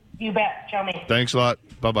 You bet. Tell me. Thanks a lot.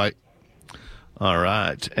 Bye-bye. All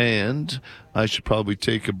right, and I should probably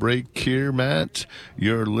take a break here, Matt.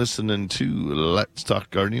 You're listening to Let's Talk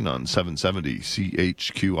Gardening on 770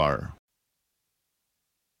 CHQR.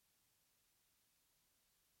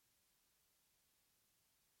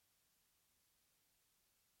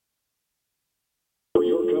 For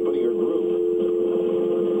your company or group,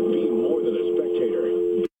 be more than a spectator.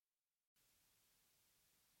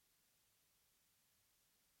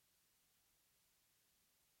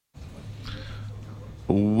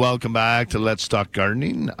 Welcome back to Let's Talk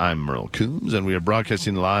Gardening. I'm Merle Coombs, and we are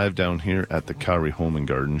broadcasting live down here at the Calgary Home and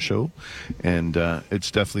Garden Show. And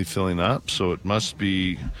it's definitely filling up, so it must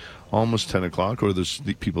be almost 10 o'clock, or there's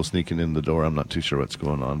people sneaking in the door. I'm not too sure what's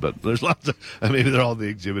going on, but there's lots of, maybe they're all the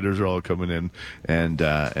exhibitors are all coming in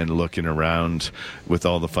and looking around with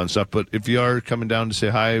all the fun stuff. But if you are coming down to say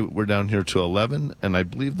hi, we're down here till 11, and I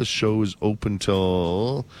believe the show is open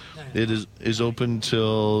till... It is open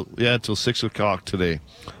till 6 o'clock today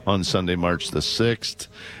on Sunday, March the 6th.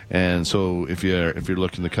 And so if you're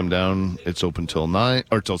looking to come down, it's open till 9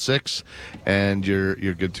 or till 6, and you're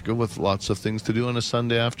good to go with lots of things to do on a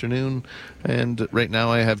Sunday afternoon. And right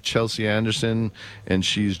now I have Chelsea Anderson, and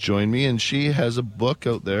she's joined me, and she has a book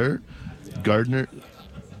out there, Gardener.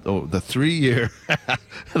 Oh, the 3-year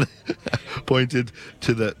pointed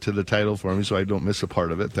to the title for me, so I don't miss a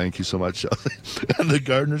part of it. Thank you so much, Chelsea. And the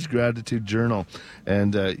Gardener's Gratitude Journal,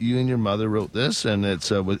 and you and your mother wrote this, and it's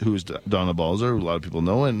who's Donna Balzer, who a lot of people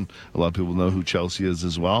know, and a lot of people know who Chelsea is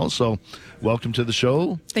as well. So, welcome to the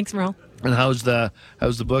show. Thanks, Merle. And how's the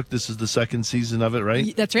book? This is the second season of it,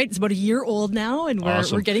 right? That's right. It's about a year old now, and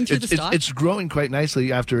we're getting through the stock. It's growing quite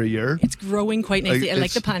nicely after a year. It's growing quite nicely. I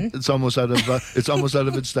like the pun. It's almost out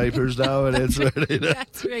of its diapers now, and it's ready.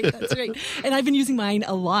 That's right. And I've been using mine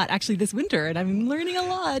a lot actually this winter, and I'm learning a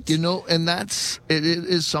lot. You know, and it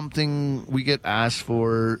is something we get asked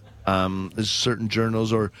for. There's certain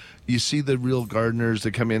journals, or you see the real gardeners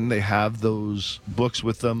that come in, they have those books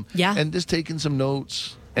with them, and just taking some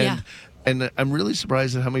notes. And I'm really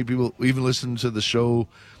surprised at how many people even listen to the show,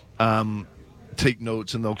 take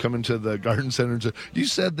notes, and they'll come into the garden center and say, "You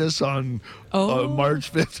said this on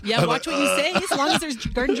March 5th." Yeah, watch what you say. As long as there's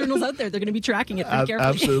garden journals out there, they're going to be tracking it pretty carefully.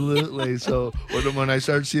 Absolutely. So when I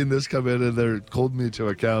start seeing this come in, and they're holding me to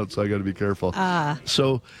account, so I got to be careful.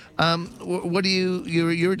 So, what do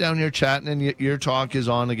you were down here chatting, and your talk is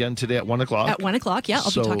on again today at 1:00. At 1:00, yeah,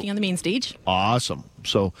 I'll be talking on the main stage. Awesome.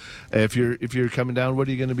 So, if you're coming down, what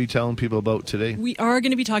are you going to be telling people about today? We are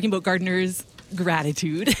going to be talking about gardeners'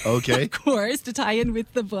 gratitude, okay, of course, to tie in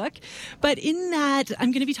with the book. But in that,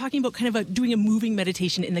 I'm going to be talking about kind of doing a moving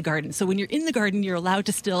meditation in the garden. So when you're in the garden, you're allowed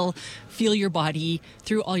to still feel your body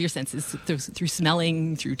through all your senses, through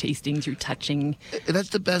smelling, through tasting, through touching. That's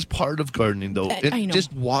the best part of gardening, though. I know.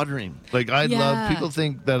 Just watering. Like I love. People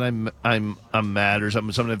think that I'm mad or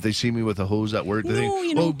something. Sometimes if they see me with a hose at work, they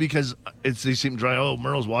think, because they seem dry. Oh,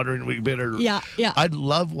 Merle's watering. We better. Yeah. I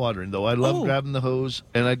love watering, though. I love grabbing the hose,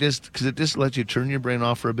 and because it just lets you turn your brain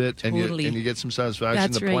off for a bit, and you get some satisfaction.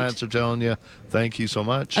 That's the plants are telling you, "Thank you so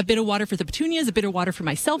much." A bit of water for the petunias, a bit of water for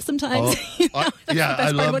myself sometimes.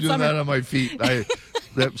 I love doing that on my feet. I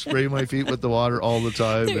spray my feet with the water all the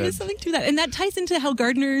time. There is something to that, and that ties into how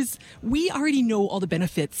gardeners, we already know all the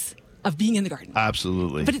benefits of being in the garden.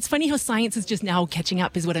 Absolutely. But it's funny how science is just now catching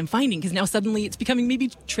up is what I'm finding, because now suddenly it's becoming maybe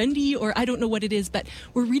trendy, or I don't know what it is, but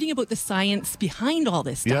we're reading about the science behind all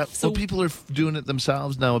this stuff. Yeah, so people are doing it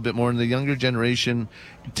themselves now a bit more in the younger generation,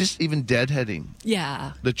 just even deadheading.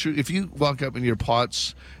 Yeah. If you walk up in your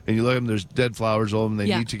pots and you look at them, there's dead flowers all of them, they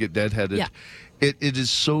need to get deadheaded. Yeah. It is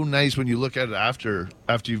so nice when you look at it after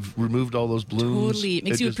you've removed all those blooms. Totally. It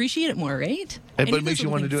makes you appreciate it more, right? But it makes you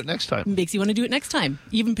want to do it next time. Makes you want to do it next time.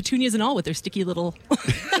 Even petunias and all with their sticky little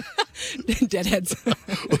deadheads.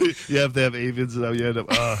 Yeah, if they have avians, and you end up,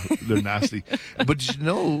 they're nasty. But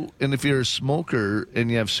and if you're a smoker and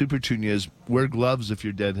you have super petunias, wear gloves if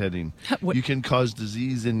you're deadheading. You can cause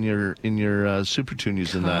disease in your super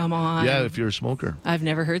petunias and that. Come on. Yeah, if you're a smoker. I've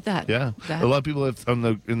never heard that. Yeah. A lot of people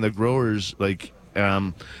in the growers, like,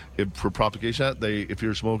 for propagation, if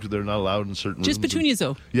you're a smoker, they're not allowed in certain just rooms. Petunias,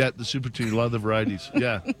 though. Yeah, the super petunia, a lot of the varieties.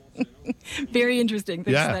 Yeah. Very interesting.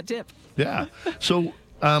 Thanks for that tip. Yeah. So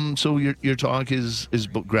your talk is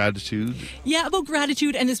about gratitude. Yeah, about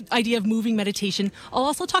gratitude and this idea of moving meditation. I'll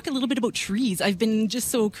also talk a little bit about trees. I've been just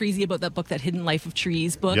so crazy about that book, that Hidden Life of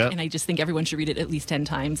Trees book, and I just think everyone should read it at least 10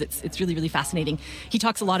 times. It's really, really fascinating. He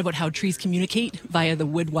talks a lot about how trees communicate via the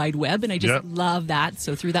wood wide web, and I just love that.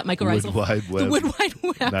 So through that mycorrhizal... The wood wide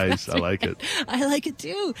web. Nice, I like it. I like it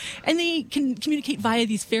too. And they can communicate via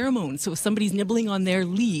these pheromones. So if somebody's nibbling on their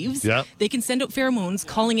leaves, they can send out pheromones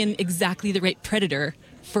calling in exactly the right predator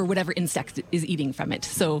for whatever insect is eating from it.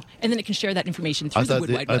 So, and then it can share that information through the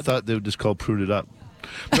wood wide web. I thought they would just call prune it up.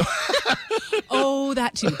 Oh,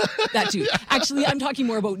 that too. Actually, I'm talking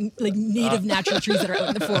more about like native natural trees that are out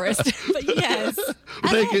in the forest. But yes.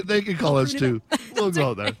 They can call us too. We'll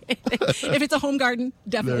go there. If it's a home garden,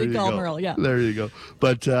 definitely call Merle. Yeah. There you go.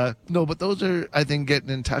 But but those are, I think,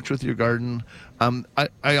 getting in touch with your garden.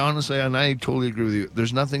 I honestly, and I totally agree with you,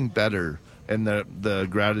 there's nothing better. And the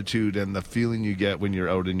gratitude and the feeling you get when you're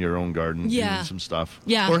out in your own garden doing some stuff.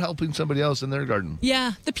 Yeah. Or helping somebody else in their garden.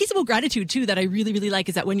 Yeah. The piece about gratitude, too, that I really, really like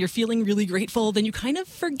is that when you're feeling really grateful, then you kind of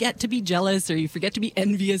forget to be jealous or you forget to be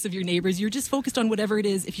envious of your neighbors. You're just focused on whatever it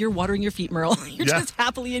is. If you're watering your feet, Merle, you're just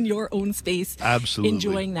happily in your own space. Absolutely.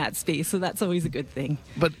 Enjoying that space. So that's always a good thing.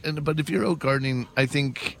 But if you're out gardening, I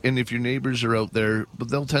think, and if your neighbors are out there, but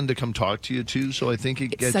they'll tend to come talk to you, too. So I think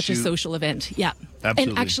it's such a social event. Yeah.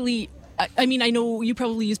 Absolutely. And actually... I mean, I know you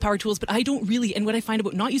probably use power tools, but I don't really. And what I find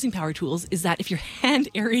about not using power tools is that if you're hand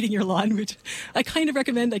aerating your lawn, which I kind of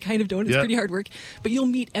recommend, I kind of don't, it's pretty hard work, but you'll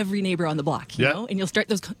meet every neighbor on the block, you know, and you'll start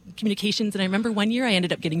those communications. And I remember one year I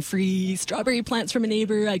ended up getting free strawberry plants from a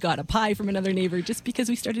neighbor. I got a pie from another neighbor just because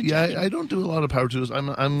we started chatting. I don't do a lot of power tools. I'm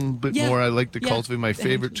a bit more, I like to cultivate. My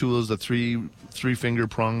favorite tool is the three-finger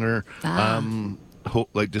pronger.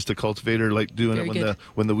 Like just a cultivator, like doing it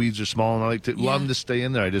when the weeds are small, and I like to allow them to stay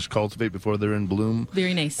in there. I just cultivate before they're in bloom.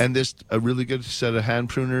 Very nice. And this a really good set of hand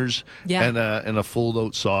pruners and a fold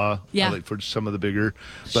out saw. I like for some of the bigger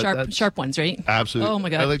sharp ones, right? Absolutely. Oh my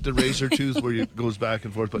god. I like the razor tooth where it goes back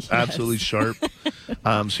and forth, but absolutely sharp.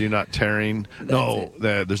 So you're not tearing.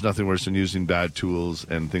 There's nothing worse than using bad tools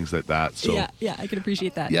and things like that. So yeah, I can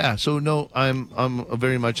appreciate that. Yeah. So no, I'm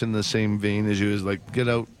very much in the same vein as you. Is like get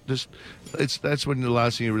out. That's when the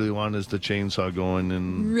last thing you really want is the chainsaw going,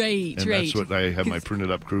 and that's what I have my prune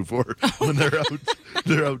it up crew for when they're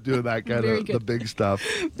out doing that kind of the big stuff.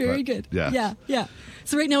 Very good. Yeah.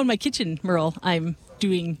 So right now in my kitchen, Merle, I'm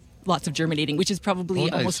doing lots of germinating, which is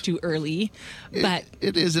probably almost too early. But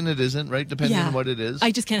it is and it isn't, right? Depending on what it is.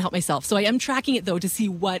 I just can't help myself. So I am tracking it though to see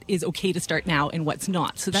what is okay to start now and what's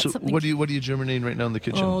not. So that's something. What are you germinating right now in the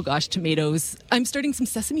kitchen? Oh gosh, tomatoes. I'm starting some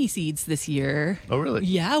sesame seeds this year. Oh really?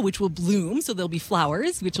 Yeah, which will bloom, so there'll be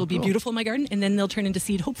flowers, which will be beautiful in my garden, and then they'll turn into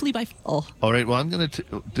seed hopefully by fall. All right. Well, I'm going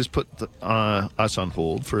to just put us on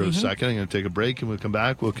hold for a second. I'm going to take a break, and we'll come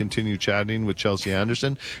back. We'll continue chatting with Chelsea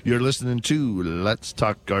Anderson. You're listening to Let's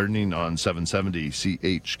Talk Gardening on 770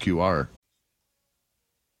 CHQR.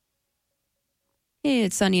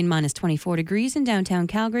 It's sunny and minus 24 degrees in downtown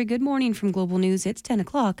Calgary. Good morning from Global News. It's 10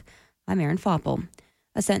 o'clock. I'm Erin Foppel.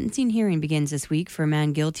 A sentencing hearing begins this week for a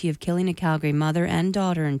man guilty of killing a Calgary mother and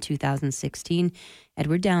daughter in 2016.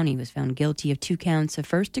 Edward Downey was found guilty of 2 counts of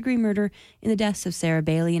first-degree murder in the deaths of Sarah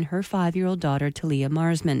Bailey and her 5-year-old daughter, Talia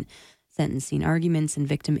Marsman. Sentencing arguments and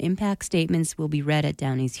victim impact statements will be read at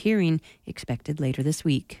Downey's hearing, expected later this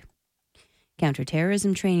week.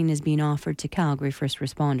 Counterterrorism training is being offered to Calgary first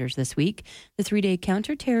responders this week. The 3-day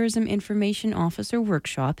Counterterrorism Information Officer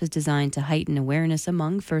Workshop is designed to heighten awareness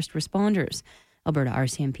among first responders. Alberta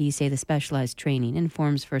RCMP say the specialized training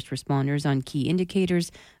informs first responders on key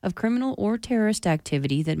indicators of criminal or terrorist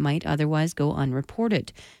activity that might otherwise go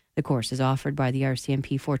unreported. The course is offered by the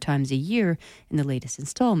RCMP 4 times a year, and the latest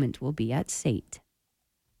installment will be at SAIT.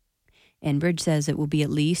 Enbridge says it will be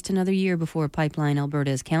at least another year before a pipeline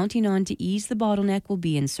Alberta is counting on to ease the bottleneck will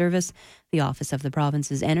be in service. The office of the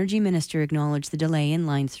province's energy minister acknowledged the delay in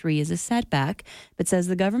Line 3 as a setback, but says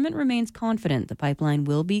the government remains confident the pipeline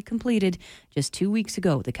will be completed. Just 2 weeks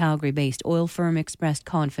ago, the Calgary-based oil firm expressed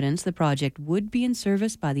confidence the project would be in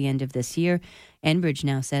service by the end of this year. Enbridge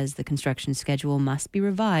now says the construction schedule must be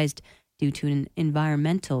revised due to an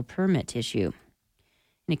environmental permit issue.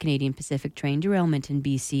 A Canadian Pacific train derailment in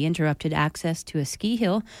BC interrupted access to a ski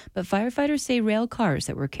hill, but firefighters say rail cars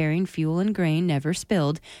that were carrying fuel and grain never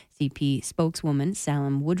spilled. CP spokeswoman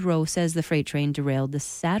Salem Woodrow says the freight train derailed this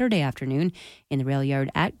Saturday afternoon in the rail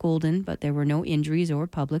yard at Golden, but there were no injuries or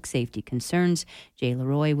public safety concerns. Jay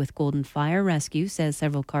Leroy with Golden Fire Rescue says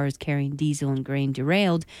several cars carrying diesel and grain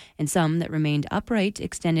derailed, and some that remained upright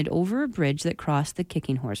extended over a bridge that crossed the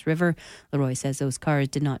Kicking Horse River. Leroy says those cars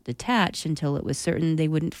did not detach until it was certain they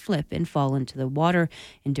wouldn't flip and fall into the water,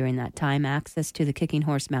 and during that time, access to the Kicking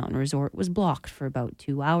Horse Mountain Resort was blocked for about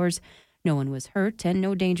 2 hours. No one was hurt and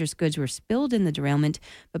no dangerous goods were spilled in the derailment,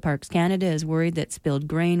 but Parks Canada is worried that spilled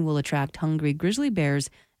grain will attract hungry grizzly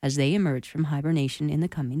bears as they emerge from hibernation in the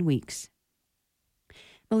coming weeks.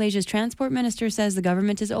 Malaysia's transport minister says the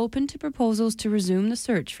government is open to proposals to resume the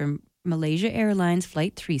search for Malaysia Airlines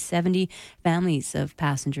Flight 370. Families of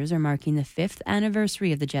passengers are marking the 5th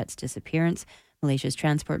anniversary of the jet's disappearance. Malaysia's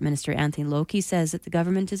Transport Minister Anthony Loki says that the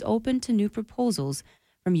government is open to new proposals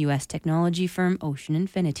from U.S. technology firm Ocean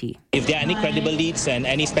Infinity. If there are any credible leads and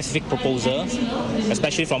any specific proposal,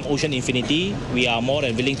 especially from Ocean Infinity, we are more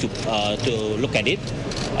than willing to look at it,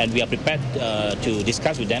 and we are prepared to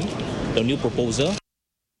discuss with them the new proposal.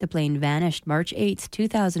 The plane vanished March 8,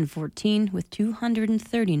 2014, with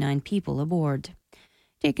 239 people aboard.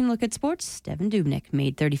 Taking a look at sports, Devin Dubnyk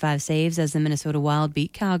made 35 saves as the Minnesota Wild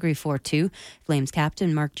beat Calgary 4-2. Flames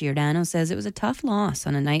captain Mark Giordano says it was a tough loss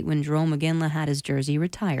on a night when Jarome Iginla had his jersey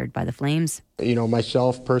retired by the Flames. You know,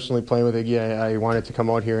 myself personally playing with Iggy, I wanted to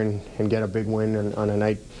come out here and get a big win on a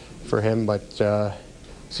night for him, but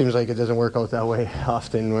seems like it doesn't work out that way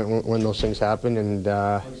often when those things happen, and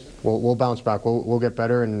we'll bounce back. We'll get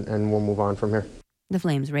better, and we'll move on from here. The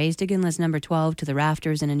Flames raised Iginla's number 12 to the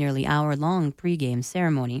rafters in a nearly hour-long pre-game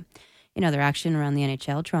ceremony. In other action around the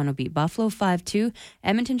NHL, Toronto beat Buffalo 5-2.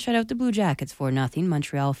 Edmonton shut out the Blue Jackets 4-0.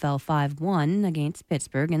 Montreal fell 5-1 against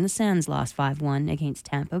Pittsburgh, and the Sens lost 5-1 against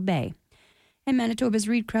Tampa Bay. And Manitoba's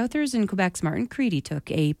Reed Crowthers and Quebec's Martin Creedy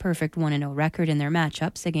took a perfect 1-0 record in their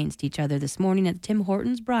matchups against each other this morning at the Tim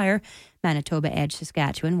Hortons Brier. Manitoba edged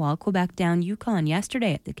Saskatchewan, while Quebec downed Yukon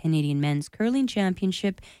yesterday at the Canadian Men's Curling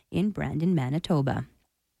Championship in Brandon, Manitoba.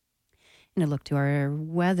 And a look to our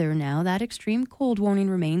weather now. That extreme cold warning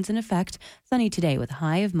remains in effect. Sunny today with a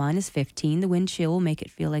high of -15. The wind chill will make it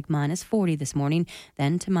feel like -40 this morning,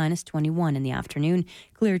 then to -21 in the afternoon.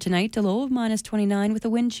 Clear tonight, a low of -29 with a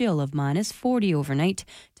wind chill of -40 overnight.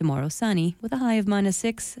 Tomorrow sunny with a high of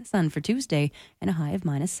 -6, sun for Tuesday, and a high of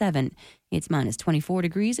 -7. It's -24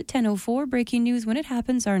 degrees at 10:04. Breaking news when it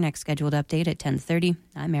happens. Our next scheduled update at 10:30.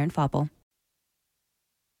 I'm Erin Foppel.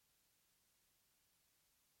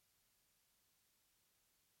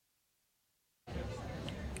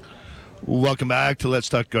 Welcome back to Let's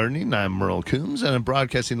Talk Gardening. I'm Merle Coombs, and I'm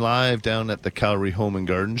broadcasting live down at the Calgary Home and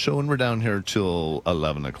Garden Show, and we're down here till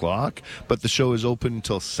 11 o'clock. But the show is open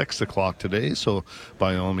until 6 o'clock today, so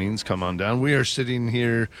by all means, come on down. We are sitting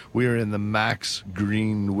here. We are in the Max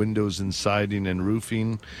Green Windows and Siding and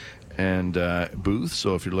Roofing and booth.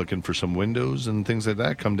 So if you're looking for some windows and things like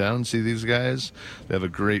that, come down and see these guys. They have a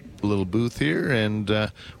great little booth here, and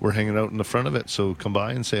we're hanging out in the front of it. So come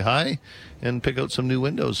by and say hi and pick out some new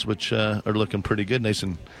windows, which are looking pretty good, nice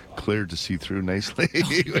and clear to see through nicely.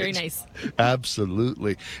 Oh, very nice.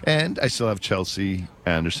 Absolutely. And I still have Chelsea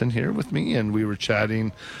Anderson here with me, and we were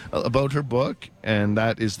chatting about her book, and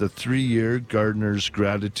that is the 3-year Gardener's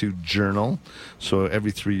Gratitude Journal. So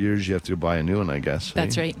every 3 years you have to buy a new one, I guess.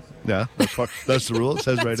 That's right. Yeah, that's the rule. It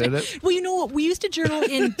says right in it. Well, you know what? We used to journal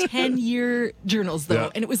in 10-year journals,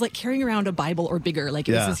 though, and it was like carrying around a Bible or bigger. Like,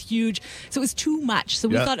 it was this huge. So it was too much. So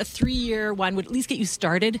we thought a 3-year one would at least get you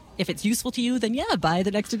started. If it's useful to you, then buy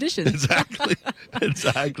the next edition. Exactly.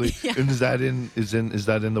 Yeah. And is that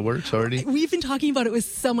in the works already? We've been talking about it with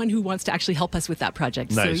someone who wants to actually help us with that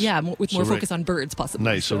project. Nice. So with more focus on birds, possibly.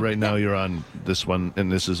 Nice. So right now you're on this one,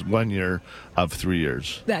 and this is 1 year of 3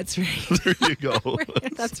 years. That's right. There you go.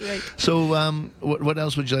 That's right. So what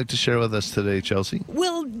else would you like to share with us today, Chelsea?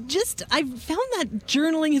 Well, I've found that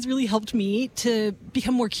journaling has really helped me to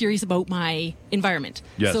become more curious about my environment.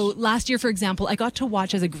 Yes. So last year, for example, I got to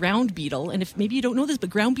watch as a ground beetle, and if maybe you don't know this, but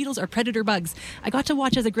ground beetles are predator bugs. I got to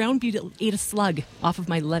watch as a ground beetle ate a slug off of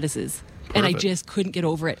my lettuces. And I just couldn't get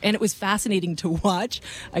over it. And it was fascinating to watch.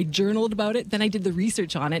 I journaled about it. Then I did the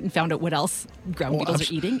research on it and found out what else ground beetles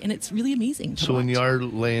are eating. And it's really amazing to watch. When you are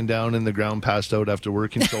laying down in the ground passed out after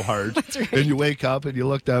working so hard, right. And you wake up and you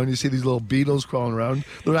look down and you see these little beetles crawling around,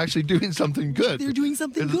 they're actually doing something good. They're doing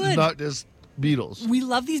something good. It's not just beetles. We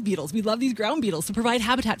love these beetles. We love these ground beetles to provide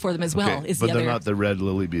habitat for them as well. Okay, but they're not the red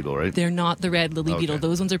lily beetle, right? They're not the red lily beetle.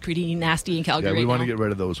 Those ones are pretty nasty in Calgary. Yeah, we want to get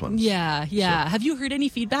rid of those ones. Yeah. So. Have you heard any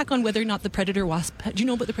feedback on whether or not the predator wasp? Do you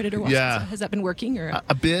know about the predator wasp? Yeah. Has that been working? Or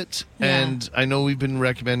a bit? Yeah. And I know we've been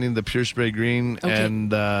recommending the Pure Spray Green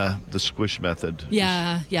and the squish method.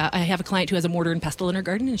 Yeah. I have a client who has a mortar and pestle in her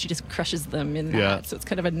garden, and she just crushes them in that. Yeah. So it's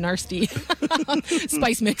kind of a nasty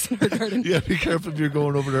spice mix in her garden. Yeah, be careful if you're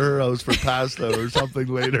going over to her house for pasta or something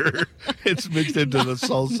later. It's mixed into the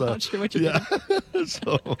salsa. Not sure what you're doing.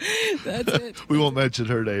 So that's it. We won't mention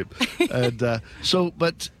her name. And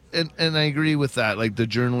and I agree with that, like the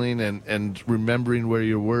journaling and remembering where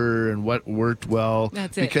you were and what worked well.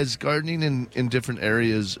 That's it. Because gardening in different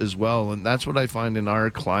areas as well, and that's what I find in our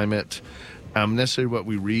climate, necessarily what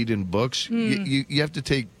we read in books, you have to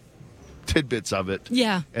take tidbits of it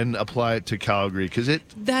and apply it to Calgary.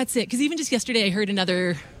 That's it. Because even just yesterday I heard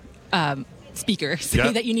another speaker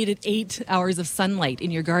say that you needed 8 hours of sunlight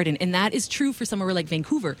in your garden, and that is true for somewhere like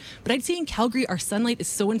Vancouver. But I'd say in Calgary, our sunlight is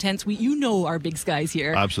so intense. Our big skies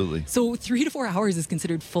here. Absolutely. So 3 to 4 hours is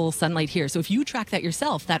considered full sunlight here. So if you track that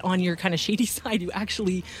yourself, that on your kind of shady side, you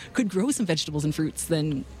actually could grow some vegetables and fruits.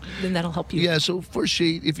 Then that'll help you. Yeah. So for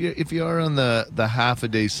shade, if you are on the half a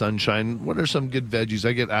day sunshine, what are some good veggies?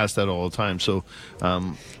 I get asked that all the time. So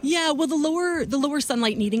well, the lower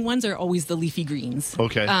sunlight needing ones are always the leafy greens.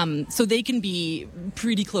 Okay. So they can be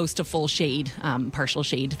pretty close to full shade, partial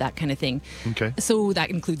shade, that kind of thing. Okay. So that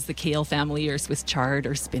includes the kale family or Swiss chard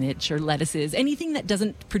or spinach or lettuces, anything that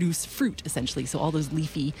doesn't produce fruit, essentially. So all those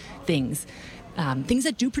leafy things. Things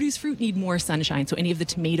that do produce fruit need more sunshine. So any of the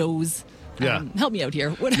tomatoes. Help me out here.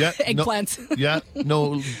 What eggplants?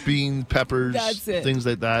 Bean, peppers. That's it. Things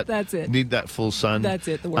like that. That's it. Need that full sun. That's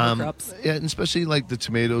it. The warmer crops. Yeah, and especially like the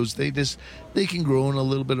tomatoes, they can grow in a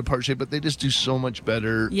little bit of part shade, but they just do so much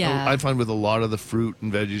better. Yeah. I find with a lot of the fruit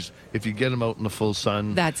and veggies, if you get them out in the full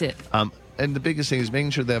sun. That's it. and the biggest thing is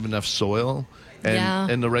making sure they have enough soil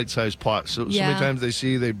and the right size pot. So many times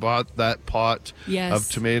they bought that pot of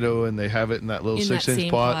tomato and they have it in that little 6-inch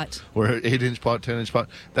pot or 8-inch pot, 10-inch pot.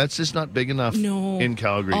 That's just not big enough in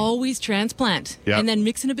Calgary. Always transplant. Yep. And then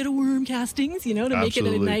mix in a bit of worm castings, to make it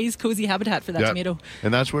a nice, cozy habitat for that tomato.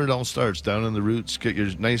 And that's where it all starts, down in the roots. Get your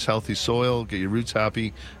nice, healthy soil, get your roots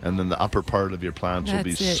happy, and then the upper part of your plants will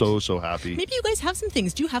be so happy. Maybe you guys have some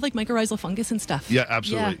things. Do you have like mycorrhizal fungus and stuff? Yeah,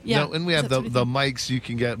 absolutely. Yeah. No, and we have the mics you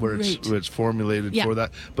can get where it's formulated for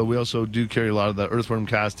that. But we also do carry a lot of the earthworm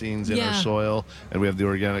castings in our soil, and we have the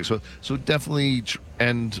organic soil. So definitely,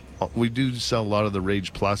 and we do sell a lot of the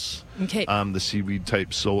Rage Plus, the seaweed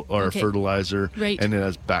type fertilizer, and it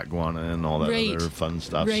has bat guana and all that other fun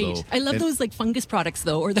stuff. Right. So, I love those like fungus products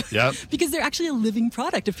though, because they're actually a living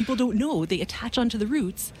product. If people don't know, they attach onto the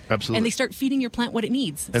roots, and they start feeding your plant what it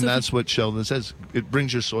needs. And that's what Sheldon says. It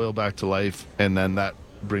brings your soil back to life, and then that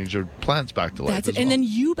brings your plants back to life. That's it. And then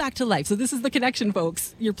you back to life. So this is the connection,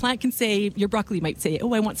 folks. Your plant can say, your broccoli might say,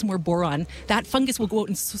 oh, I want some more boron. That fungus will go out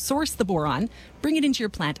and source the boron, bring it into your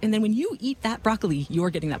plant, and then when you eat that broccoli,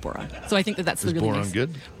 you're getting that boron. So I think that's the really boron nice.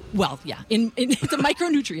 Good? Well, yeah, it's a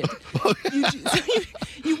micronutrient.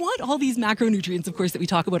 You want all these macronutrients, of course, that we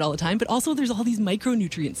talk about all the time, but also there's all these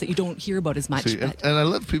micronutrients that you don't hear about as much. And I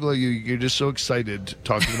love people like you. You're just so excited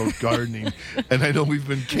talking about gardening, and I know we've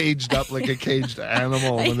been caged up like a caged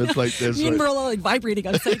animal when it's like this. Me and Merle are like vibrating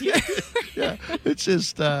outside here. Yeah, it's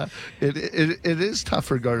just it is tough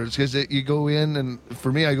for gardeners because you go in, and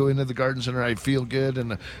for me, I go into the garden center, I feel good,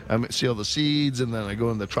 and I see all the seeds, and then I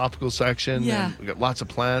go in the tropical section, and we got lots of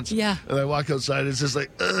plants. Yeah. And I walk outside, it's just like,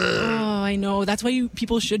 ugh. Oh, I know. That's why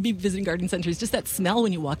people should be visiting garden centers. Just that smell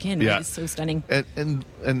when you walk in is so stunning.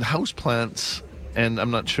 And house plants, and I'm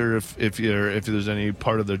not sure if there's any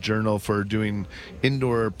part of the journal for doing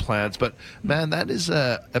indoor plants, but man, that is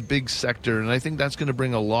a big sector, and I think that's going to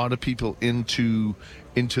bring a lot of people into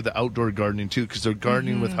the outdoor gardening too, because they're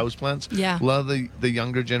gardening with houseplants. Yeah. A lot of the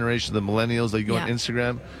younger generation, the millennials, they go on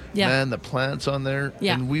Instagram. Yeah. Man, the plants on there.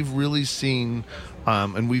 Yeah. And we've really seen,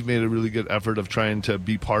 and we've made a really good effort of trying to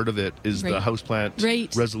be part of it, is the houseplant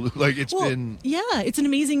resolute. Like it's been. Yeah, it's an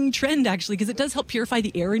amazing trend actually, because it does help purify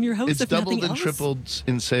the air in your house. It's if doubled nothing and else. tripled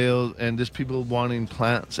in sales, and just people wanting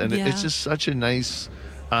plants. And it's just such a nice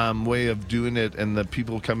way of doing it, and the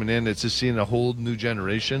people coming in, it's just seeing a whole new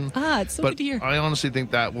generation. It's so good to hear. I honestly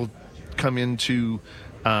think that will come into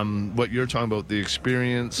what you're talking about, the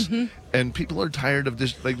experience. And people are tired of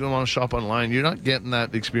this. They don't want to shop online. You're not getting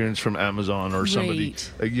that experience from Amazon or somebody.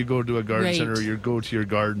 Like you go to a garden center, or you go to your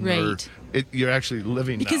garden, or you're actually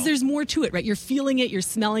living because there's more to it, right? You're feeling it, you're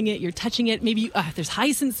smelling it, you're touching it. Maybe there's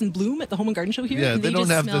hyacinths in bloom at the Home and Garden Show here. Yeah, they don't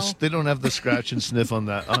have this. They don't have the scratch and sniff on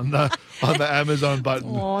that on the Amazon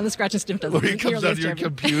button. Oh, and the scratch and sniff doesn't. Where it comes out of your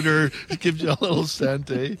computer, it gives you a little scent.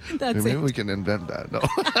 Maybe we can invent that. No,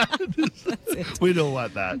 we don't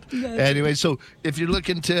want that. Anyway, so if you're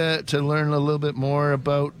looking to learn a little bit more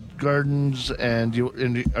about gardens, and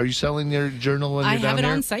are you selling your journal when you're down here? I have it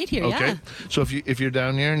on site here. Okay. Yeah. So if you're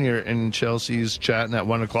down here and you're in Chelsea's chatting at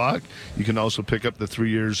 1:00, you can also pick up the 3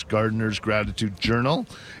 Years Gardener's Gratitude Journal,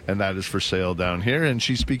 and that is for sale down here. And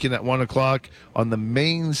she's speaking at 1:00 on the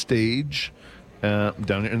main stage.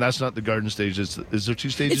 Down here, and that's not the garden stage. Is there 2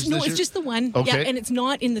 stages? It's just the one. Okay. Yeah, and it's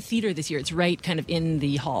not in the theater this year. It's right kind of in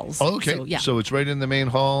the halls. Oh, okay. So it's right in the main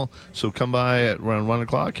hall. So come by at around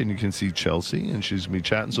 1:00 and you can see Chelsea, and she's going to be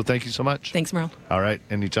chatting. So thank you so much. Thanks, Merle. All right.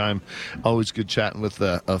 Anytime. Always good chatting with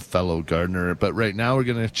a fellow gardener. But right now we're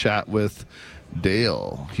going to chat with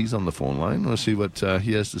Dale. He's on the phone line. We'll see what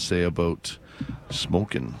he has to say about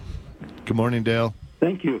smoking. Good morning, Dale.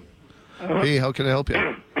 Thank you. Hey, how can I help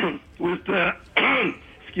you? With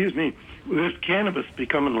excuse me, with cannabis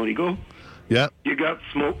becoming legal, you got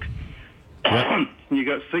smoke, you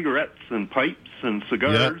got cigarettes and pipes and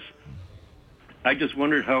cigars. I just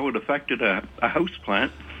wondered how it affected a house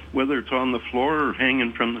plant, whether it's on the floor or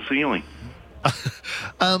hanging from the ceiling.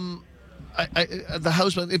 The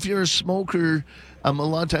house plant, if you're a smoker, a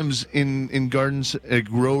lot of times in gardens,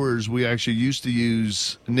 growers, we actually used to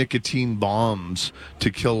use nicotine bombs to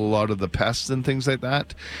kill a lot of the pests and things like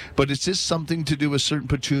that. But it's just something to do with certain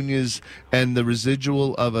petunias and the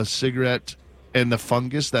residual of a cigarette and the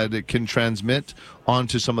fungus that it can transmit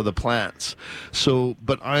onto some of the plants. So,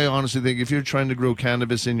 but I honestly think if you're trying to grow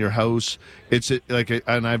cannabis in your house,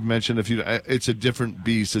 and I've mentioned it's a different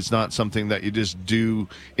beast. It's not something that you just do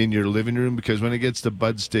in your living room, because when it gets to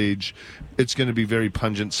bud stage, it's going to be very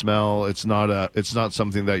pungent smell. It's not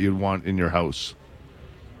something that you'd want in your house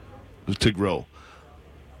to grow.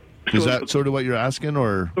 Is that sort of what you're asking,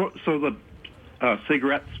 or? So the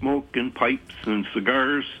cigarette smoke and pipes and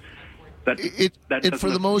cigars, It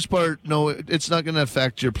for the most part, no, it's not going to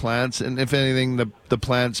affect your plants. And if anything, the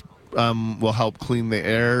plants will help clean the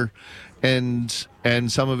air, and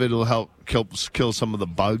some of it will help kill some of the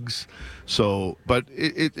bugs. So, but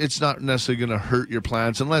it's not necessarily going to hurt your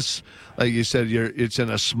plants unless, like you said, it's in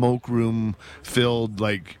a smoke room filled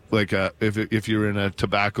if you're in a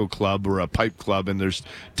tobacco club or a pipe club and there's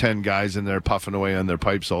 10 guys in there puffing away on their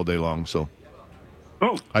pipes all day long. So,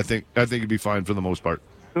 I think it'd be fine for the most part.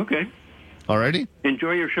 Okay. Alrighty.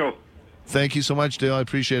 Enjoy your show. Thank you so much, Dale. I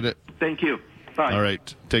appreciate it. Thank you. Bye. All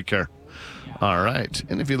right. Take care. All right.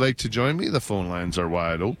 And if you'd like to join me, the phone lines are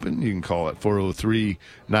wide open. You can call at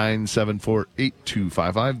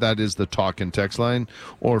 403-974-8255. That is the talk and text line.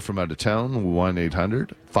 Or from out of town,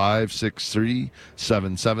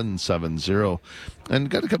 1-800-563-7770. And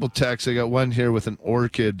got a couple texts. I got one here with an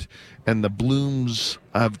orchid, and the blooms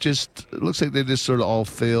it looks like they just sort of all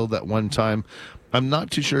failed at one time. I'm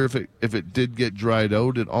not too sure if it did get dried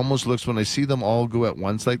out. It almost looks, when I see them all go at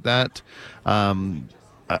once like that, I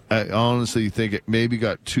honestly think it maybe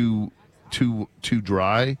got too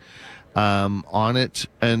dry on it.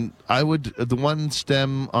 And the one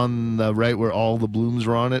stem on the right where all the blooms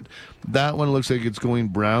are on it, that one looks like it's going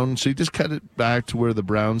brown. So you just cut it back to where the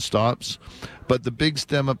brown stops. But the big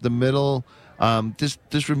stem up the middle,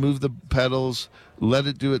 just remove the petals, let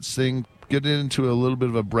it do its thing, get it into a little bit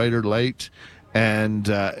of a brighter light, and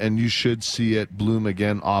you should see it bloom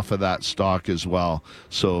again off of that stalk as well.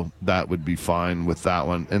 So that would be fine with that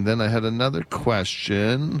one. And then I had another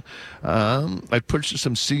question. I purchased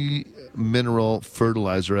some sea mineral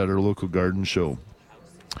fertilizer at our local garden show.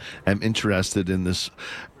 I'm interested in this.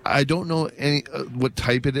 I don't know what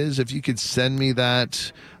type it is. If you could send me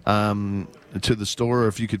that to the store, or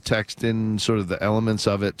if you could text in sort of the elements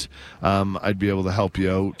of it, I'd be able to help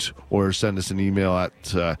you out, or send us an email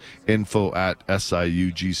at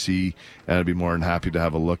info@siugc, and I'd be more than happy to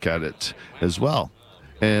have a look at it as well.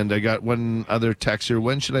 And I got one other text here.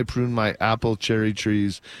 When should I prune my apple, cherry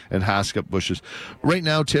trees, and haskell bushes? Right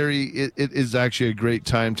now, Terry, it is actually a great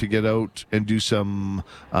time to get out and do some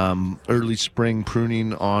early spring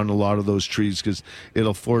pruning on a lot of those trees, because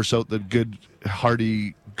it'll force out the good,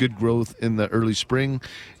 hardy, good growth in the early spring.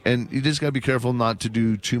 And you just got to be careful not to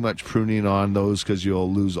do too much pruning on those, because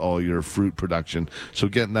you'll lose all your fruit production. So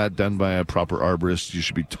getting that done by a proper arborist, you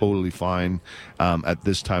should be totally fine at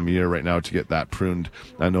this time of year right now to get that pruned.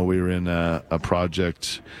 I know we were in a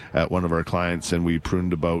project at one of our clients, and we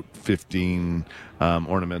pruned about 15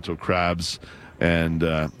 ornamental crabs, and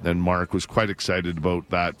Mark was quite excited about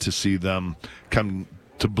that, to see them come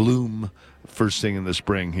to bloom first thing in the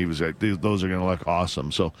spring. He was like, those are going to look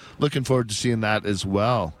awesome. So looking forward to seeing that as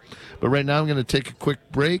well. But right now I'm going to take a quick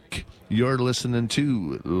break. You're listening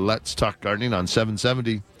to Let's Talk Gardening on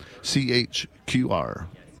 770 CHQR.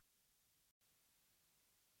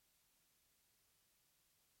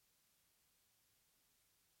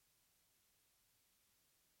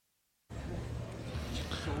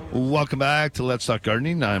 Welcome back to Let's Talk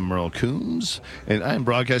Gardening. I'm Merle Coombs, and I'm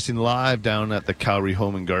broadcasting live down at the Cowrie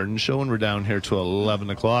Home and Garden Show, and we're down here till 11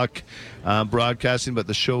 o'clock broadcasting, but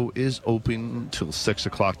the show is open till 6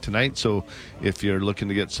 o'clock tonight. So if you're looking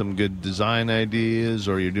to get some good design ideas,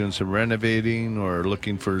 or you're doing some renovating, or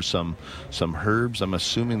looking for some herbs, I'm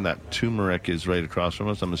assuming that turmeric is right across from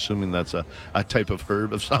us. I'm assuming that's a type of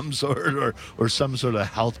herb of some sort, or some sort of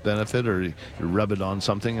health benefit, or you rub it on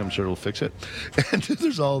something. I'm sure it'll fix it. And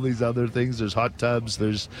there's all these other things. There's hot tubs.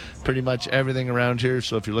 There's pretty much everything around here.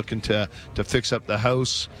 So if you're looking to fix up the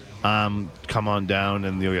house, come on down,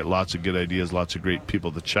 and you'll get lots of good ideas, lots of great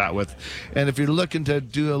people to chat with. And if you're looking to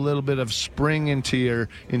do a little bit of spring into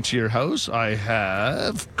your house, I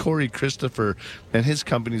have Corey Christopher, and his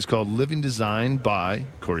company is called Living Design by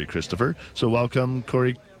Corey Christopher. So welcome,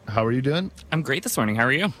 Corey. How are you doing? I'm great this morning. How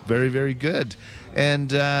are you? Very, very good.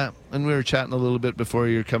 And we were chatting a little bit before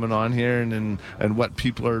you're coming on here, and what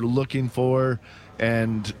people are looking for.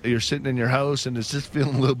 And you're sitting in your house, and it's just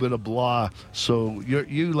feeling a little bit of blah. So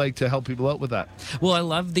you like to help people out with that. Well, I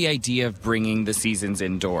love the idea of bringing the seasons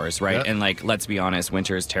indoors, right? Yeah. And let's be honest,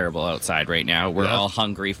 winter is terrible outside right now. We're all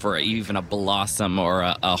hungry for even a blossom or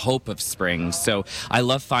a hope of spring. So I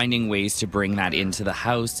love finding ways to bring that into the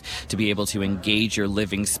house, to be able to engage your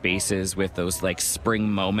living spaces with those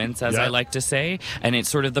spring moments, as I like to say. And it's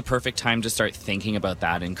sort of the perfect time to start thinking about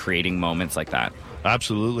that and creating moments like that.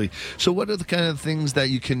 Absolutely. So what are the kind of things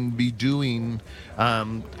that you can be doing?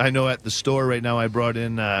 I know at the store right now I brought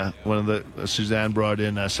in Suzanne brought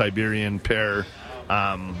in a Siberian pear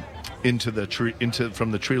into the tree,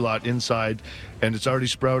 from the tree lot inside, and it's already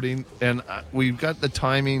sprouting. And we've got the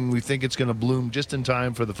timing. We think it's going to bloom just in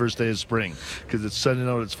time for the first day of spring because it's sending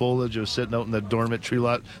out its foliage. It was sitting out in the dormant tree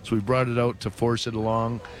lot, so we brought it out to force it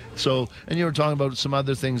along. So, and you were talking about some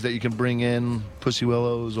other things that you can bring in, pussy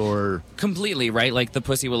willows or... Completely, right? Like the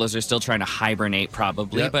pussy willows are still trying to hibernate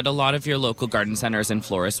probably, but a lot of your local garden centers and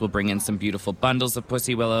florists will bring in some beautiful bundles of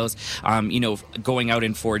pussy willows. Going out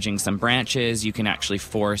and foraging some branches, you can actually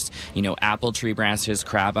force, apple tree branches,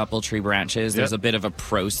 crab apple tree branches. There's a bit of a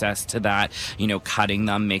process to that, cutting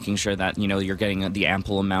them, making sure that, you're getting the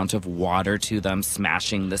ample amount of water to them,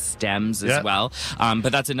 smashing the stems as well.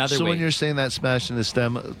 But that's another way. So when you're saying that smashing the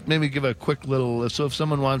stem, maybe give a quick little, so if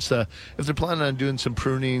someone wants to, if they're planning on doing some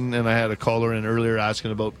pruning, and I had a caller in earlier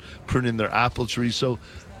asking about pruning their apple tree, so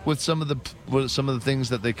with some of the things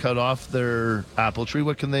that they cut off their apple tree,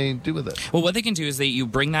 what can they do with it? Well, what they can do is you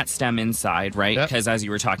bring that stem inside, right? Because as you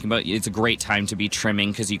were talking about, it's a great time to be trimming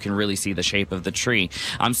because you can really see the shape of the tree.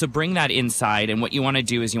 So bring that inside, and what you want to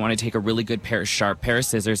do is you want to take a really good sharp pair of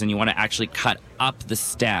scissors, and you want to actually cut up the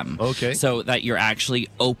stem. Okay. So that you're actually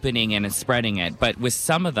opening and spreading it. But with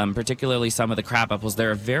some of them, particularly some of the crab apples, they're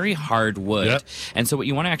a very hard wood. And so what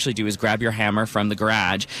you want to actually do is grab your hammer from the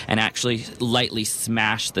garage and actually lightly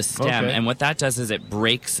smash the stem. And what that does is it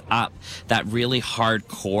breaks up that really hard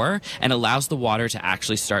core and allows the water to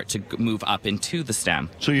actually start to move up into the stem.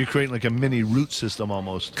 So you're creating like a mini root system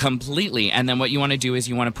almost. Completely. And then what you want to do is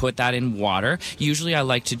you want to put that in water. Usually I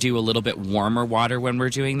like to do a little bit warmer water when we're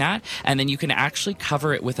doing that. And then you can actually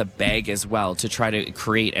cover it with a bag as well to try to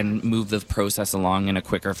create and move the process along in a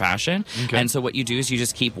quicker fashion. And so what you do is you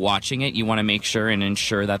just keep watching it. You want to make sure and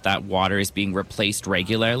ensure that that water is being replaced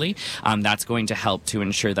regularly. That's going to help to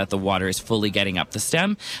ensure that the water is fully getting up the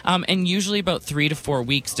stem. And usually about 3 to 4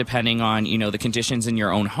 weeks, depending on, the conditions in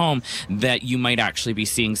your own home, that you might actually be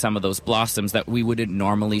seeing some of those blossoms that we wouldn't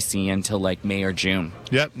normally see until like May or June.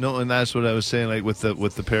 Yep. No, and that's what I was saying, like with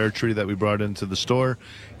the pear tree that we brought into the store,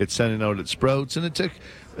 it's sending out its sprouts, and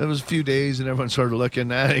it was a few days, and everyone started looking,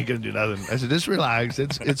 ain't going to do nothing. I said, just relax.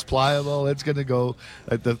 It's pliable. It's going to go.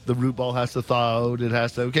 Like the root ball has to thaw out. It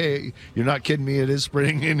has to, okay, you're not kidding me. It is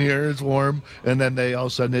spring in here. It's warm. And then all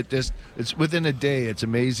of a sudden, it's within a day. It's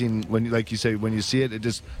amazing when, like you say, when you see it, it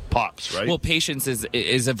just pops, right? Well, patience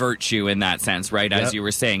is a virtue in that sense, right? As you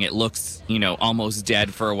were saying, it looks, almost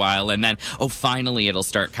dead for a while, and then, finally it'll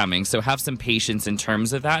start coming. So have some patience in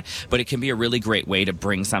terms of that, but it can be a really great way to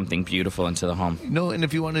bring something beautiful into the home. And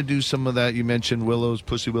if you want to do some of that, you mentioned willows,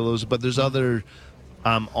 pussy willows, but there's other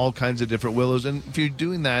all kinds of different willows, and if you're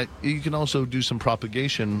doing that, you can also do some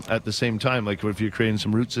propagation at the same time, like if you're creating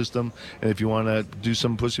some root system, and if you want to do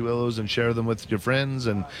some pussy willows and share them with your friends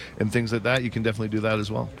and things like that, you can definitely do that as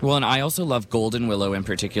well. Well, and I also love golden willow in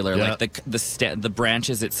particular. Like the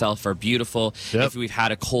branches itself are beautiful. If we've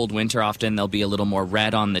had a cold winter, often they'll be a little more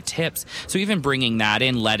red on the tips, so even bringing that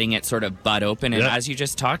in, letting it sort of bud open, and as you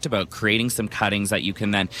just talked about, creating some cuttings that you can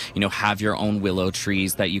then have your own willow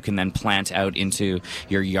trees that you can then plant out into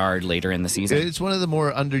your yard later in the season. It's one of the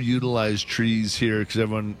more underutilized trees here because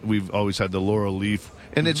we've always had the laurel leaf,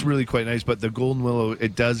 and it's really quite nice, but the golden willow,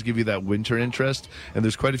 it does give you that winter interest, and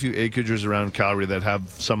there's quite a few acreages around Calgary that have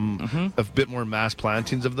some a bit more mass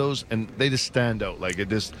plantings of those, and they just stand out. Like it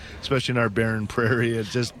just, especially in our barren prairie, it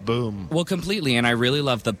just boom. Well, completely, and I really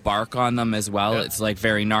love the bark on them as well. It's like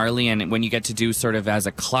very gnarly, and when you get to do sort of as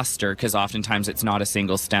a cluster, because oftentimes it's not a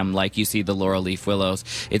single stem like you see the laurel leaf willows,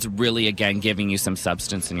 it's really, again, giving you some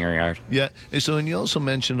substance in your yard. And you also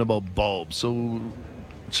mentioned about bulbs, so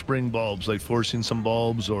spring bulbs, like forcing some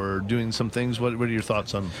bulbs or doing some things. What are your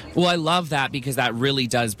thoughts on? Well, I love that because that really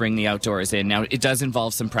does bring the outdoors in. Now, it does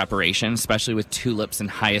involve some preparation, especially with tulips and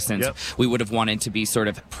hyacinths. We would have wanted to be sort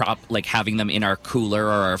of having them in our cooler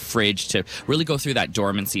or our fridge to really go through that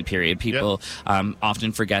dormancy period. People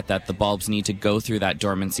often forget that the bulbs need to go through that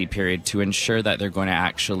dormancy period to ensure that they're going to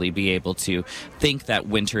actually be able to think that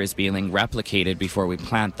winter is being replicated before we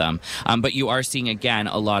plant them. But you are seeing, again,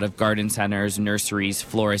 a lot of garden centers, nurseries,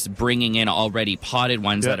 florists bringing in already potted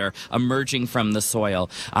ones that are emerging from the soil.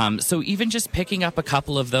 So even just picking up a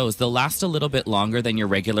couple of those, they'll last a little bit longer than your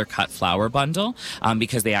regular cut flower bundle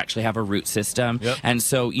because they actually have a root system. And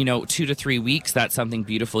so, 2 to 3 weeks, that's something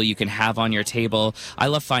beautiful you can have on your table. I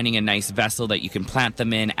love finding a nice vessel that you can plant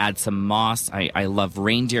them in, add some moss. I love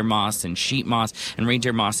reindeer moss and sheep moss, and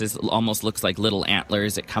reindeer moss almost looks like little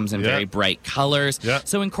antlers. It comes in very bright colors.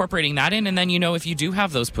 So incorporating that in, and then, if you do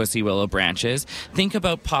have those pussy willow branches, think about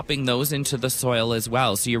about popping those into the soil as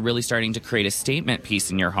well. So you're really starting to create a statement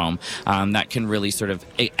piece in your home that can really sort of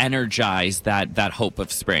energize that hope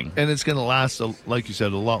of spring. And it's going to last, like you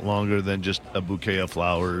said, a lot longer than just a bouquet of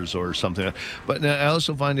flowers or something. But I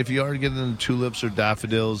also find if you are getting tulips or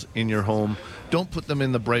daffodils in your home, don't put them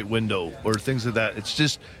in the bright window or things like that.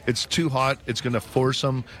 It's too hot. It's going to force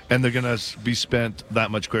them, and they're going to be spent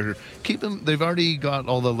that much quicker. Keep them. They've already got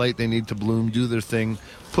all the light they need to bloom, do their thing.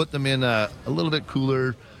 Put them in a little bit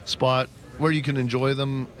cooler spot where you can enjoy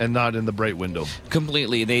them and not in the bright window.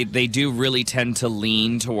 Completely. They do really tend to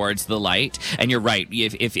lean towards the light. And you're right.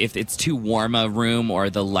 If it's too warm a room or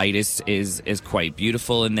the light is quite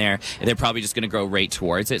beautiful in there, they're probably just going to grow right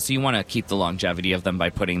towards it. So you want to keep the longevity of them by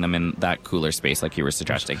putting them in that cooler space like you were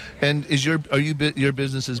suggesting. And your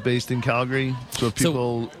business is based in Calgary? So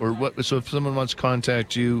if someone wants to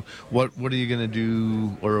contact you, what are you going to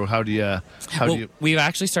do, or how do you We've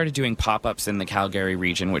actually started doing pop-ups in the Calgary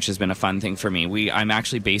region, which has been a fun thing for me. I'm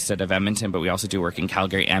actually based out of Edmonton, but we also do work in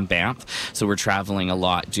Calgary and Banff. So we're traveling a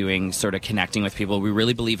lot, doing sort of connecting with people. We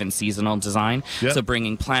really believe in seasonal design. Yep. So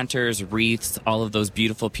bringing planters, wreaths, all of those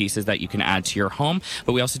beautiful pieces that you can add to your home.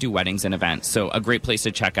 But we also do weddings and events. So a great place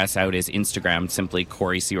to check us out is Instagram, simply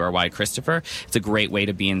Corey, C-O-R-Y, Christopher. It's a great way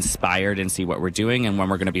to be inspired and see what we're doing and when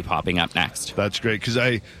we're going to be popping up next. That's great, because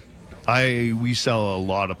we sell a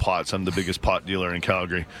lot of pots. I'm the biggest pot dealer in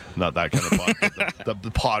Calgary. Not that kind of pot,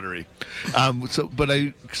 the pottery.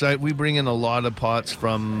 We bring in a lot of pots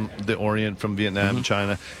from the Orient, from Vietnam,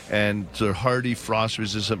 China, and they're hardy,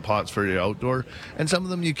 frost-resistant pots for your outdoor. And some of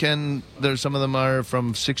them some of them are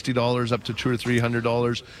from $60 up to $200 or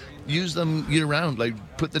 $300. Use them year-round. Like,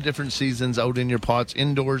 put the different seasons out in your pots,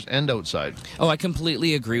 indoors and outside. Oh, I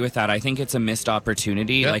completely agree with that. I think it's a missed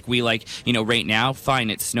opportunity. Yep. Right now,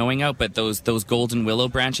 fine, it's snowing out, but those golden willow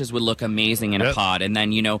branches would look amazing in a pot. And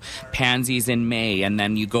then, pansies in May, and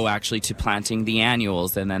then you go actually to planting the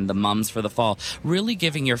annuals, and then the mums for the fall. Really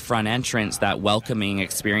giving your front entrance that welcoming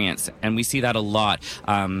experience. And we see that a lot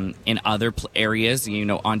in other areas.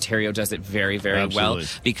 Ontario does it very, very well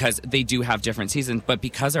because they do have different seasons. But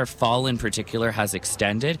because our fall in particular has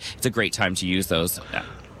extended, it's a great time to use those.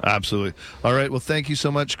 Absolutely. All right. Well, thank you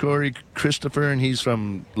so much, Corey Christopher, and he's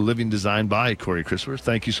from Living Design by Corey Christopher.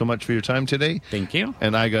 Thank you so much for your time today. Thank you.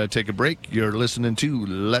 And I got to take a break. You're listening to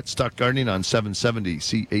Let's Talk Gardening on 770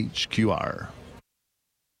 CHQR.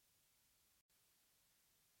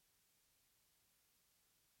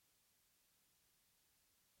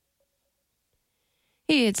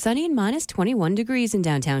 Hey, it's sunny and minus 21 degrees in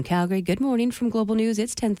downtown Calgary. Good morning from Global News.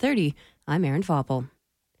 It's 10:30. I'm Erin Foppel.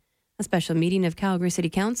 A special meeting of Calgary City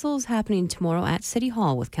Council is happening tomorrow at City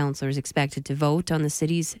Hall, with councillors expected to vote on the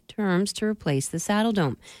city's terms to replace the Saddle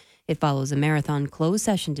Dome. It follows a marathon closed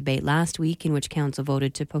session debate last week in which council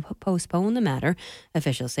voted to postpone the matter.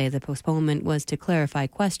 Officials say the postponement was to clarify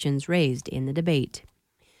questions raised in the debate.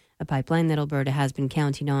 A pipeline that Alberta has been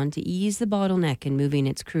counting on to ease the bottleneck in moving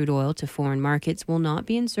its crude oil to foreign markets will not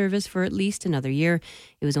be in service for at least another year.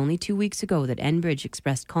 It was only 2 weeks ago that Enbridge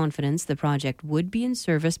expressed confidence the project would be in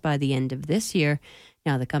service by the end of this year.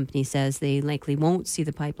 Now the company says they likely won't see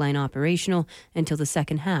the pipeline operational until the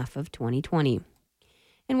second half of 2020.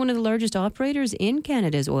 And one of the largest operators in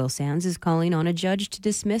Canada's oil sands is calling on a judge to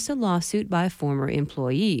dismiss a lawsuit by a former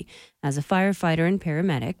employee. As a firefighter and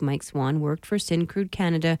paramedic, Mike Swan worked for Syncrude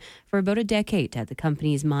Canada for about a decade at the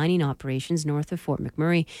company's mining operations north of Fort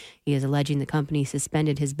McMurray. He is alleging the company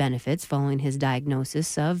suspended his benefits following his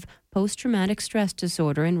diagnosis of post-traumatic stress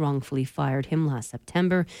disorder and wrongfully fired him last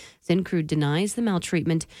September. Syncrude denies the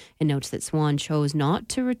maltreatment and notes that Swan chose not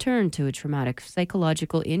to return to a traumatic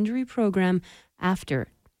psychological injury program after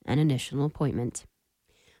an initial appointment.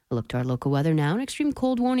 A look to our local weather now. An extreme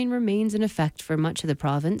cold warning remains in effect for much of the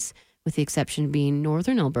province, with the exception being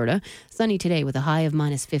northern Alberta. Sunny today with a high of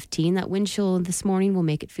minus 15. That wind chill this morning will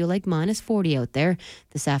make it feel like minus 40 out there.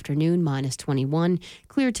 This afternoon, minus 21.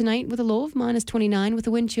 Clear tonight with a low of minus 29 with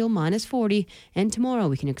a wind chill minus 40. And tomorrow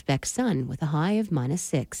we can expect sun with a high of minus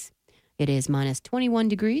 6. It is minus 21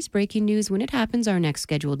 degrees. Breaking news when it happens. Our next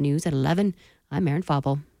scheduled news at 11. I'm Erin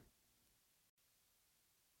Foppel.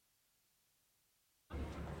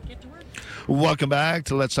 Welcome back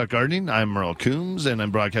to Let's Talk Gardening. I'm Merle Coombs, and I'm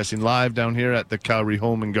broadcasting live down here at the Calgary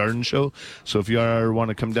Home and Garden Show. So if you want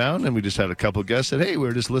to come down, and we just had a couple of guests that, hey, we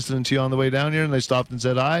were just listening to you on the way down here, and they stopped and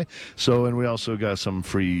said hi. And we also got some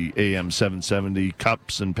free AM 770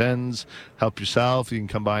 cups and pens. Help yourself. You can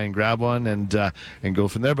come by and grab one and go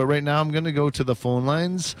from there. But right now I'm going to go to the phone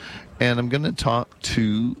lines, and I'm going to talk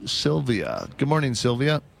to Sylvia. Good morning,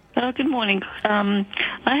 Sylvia. Good morning. I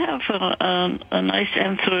have a nice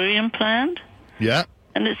anthurium plant. Yeah.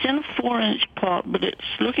 And it's in a 4-inch pot, but it's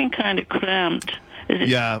looking kind of cramped.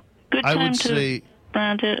 Is it good time I would say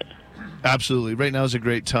plant it? Absolutely. Right now is a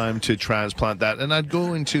great time to transplant that. And I'd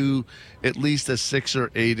go into at least a 6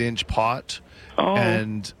 or 8 inch pot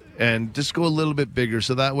and just go a little bit bigger.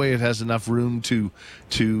 So that way it has enough room to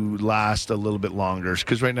last a little bit longer.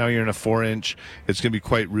 Because right now you're in a 4-inch. It's going to be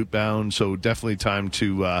quite root bound. So definitely time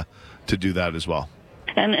to do that as well.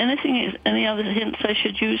 And any other hints I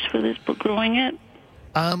should use for this, for growing it?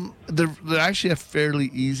 They're actually a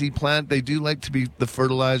fairly easy plant. They do like to be the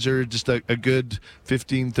fertilizer. Just a good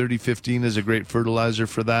 15-30-15 is a great fertilizer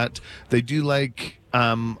for that. They do like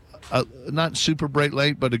not super bright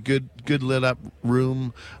light, but a good lit up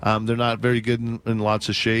room. They're not very good in lots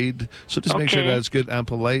of shade. So just make sure that it's good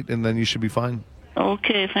ample light, and then you should be fine.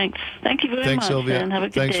 Okay, thanks. Thank you very much. Thanks, Sylvia. And have a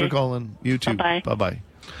good Thanks day. for calling. You too. Bye-bye. Bye-bye.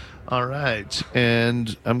 All right,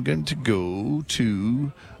 and I'm going to go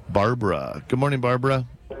to Barbara. Good morning, Barbara.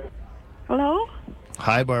 Hello.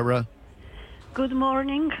 Hi, Barbara. Good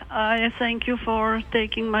morning. I thank you for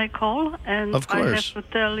taking my call, and of course. I have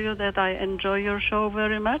to tell you that I enjoy your show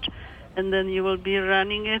very much, and then you will be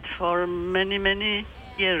running it for many, many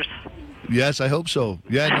years. Yes, I hope so.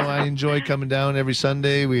 Yeah, no, I enjoy coming down every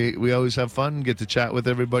Sunday. We always have fun, get to chat with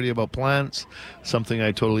everybody about plants, something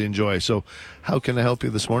I totally enjoy. So how can I help you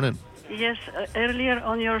this morning? Yes, earlier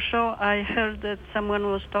on your show, I heard that someone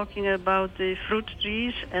was talking about the fruit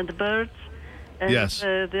trees and birds, and yes.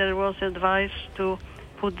 There was advice to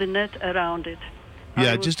put the net around it.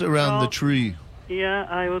 Yeah, just around the tree. Yeah,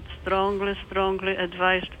 I would strongly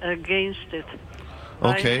advise against it.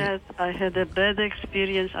 Okay. I had a bad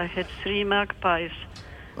experience. I had 3 magpies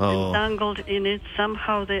entangled in it.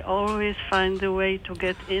 Somehow they always find a way to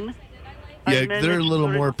get in. Yeah, they're a little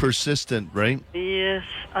more persistent, right? Yes,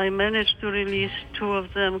 I managed to release 2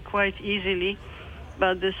 of them quite easily,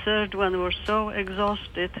 but the third one was so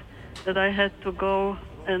exhausted that I had to go,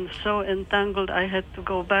 and so entangled I had to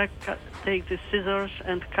go back, take the scissors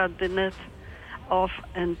and cut the net off,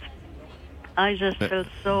 and I just felt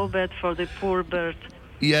so bad for the poor bird.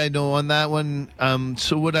 Yeah, no, on that one,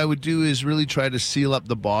 so what I would do is really try to seal up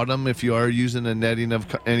the bottom. If you are using a netting of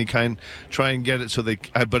any kind, try and get it so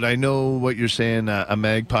but I know what you're saying, a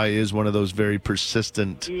magpie is one of those very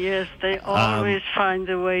persistent. Yes, they always find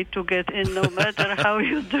a way to get in no matter how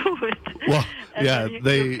you do it. Well, yeah,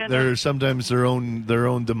 they're sometimes their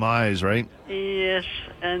own demise, right? Yes,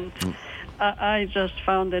 and I just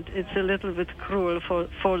found that it's a little bit cruel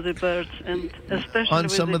for the birds, and especially on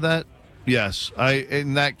some of that. Yes,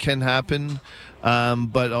 and that can happen,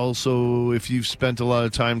 but also if you've spent a lot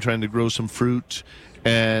of time trying to grow some fruit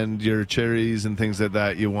and your cherries and things like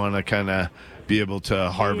that, you want to kind of be able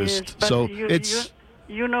to harvest. Yes, but so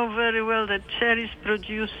you know very well that cherries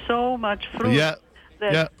produce so much fruit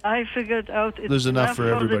that I figured out it's enough for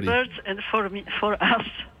everybody. The birds and for us.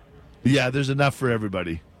 Yeah, there's enough for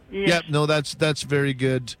everybody. Yes. Yep, no, that's very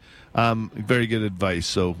good. Very good advice.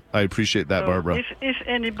 So I appreciate that, Barbara. If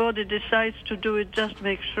anybody decides to do it, just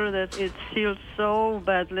make sure that it's sealed so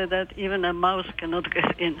badly that even a mouse cannot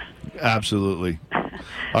get in. Absolutely.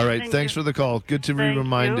 All right. Thanks for the call. Good to be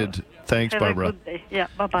reminded. You. Thanks, Have Barbara. A good day. Yeah.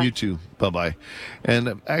 Bye-bye. You too. Bye-bye. And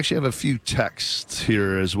I actually have a few texts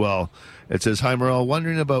here as well. It says, "Hi, Merle.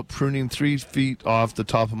 Wondering about pruning 3 feet off the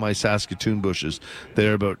top of my Saskatoon bushes.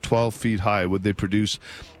 They're about 12 feet high. Would they produce?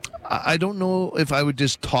 I don't know if I would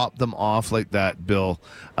just top them off like that, Bill.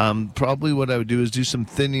 Probably what I would do is do some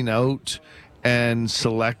thinning out and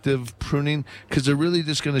selective pruning, because they're really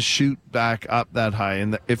just going to shoot back up that high.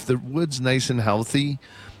 And if the wood's nice and healthy,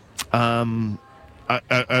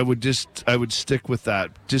 I would stick with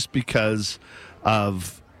that, just because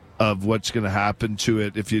of what's going to happen to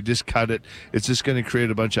it. If you just cut it, it's just going to create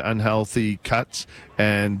a bunch of unhealthy cuts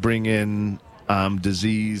and bring in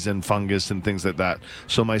disease and fungus and things like that.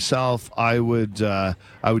 So myself, I would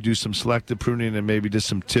do some selective pruning and maybe just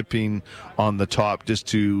some tipping on the top, just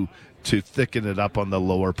to thicken it up on the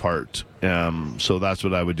lower part. So that's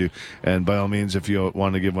what I would do. And by all means, if you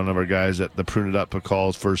want to give one of our guys at the Prune It Up a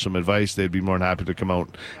call for some advice, they'd be more than happy to come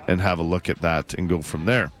out and have a look at that and go from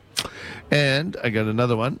there. And I got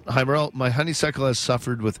another one. Hi, Merle. My honeysuckle has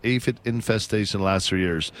suffered with aphid infestation the last 3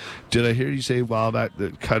 years. Did I hear you say a while back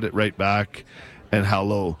that cut it right back, and how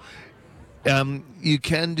low? You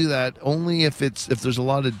can do that only if there's a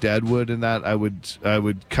lot of dead wood in that. I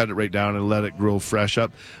would cut it right down and let it grow fresh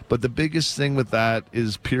up. But the biggest thing with that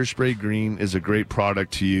is Pure Spray Green is a great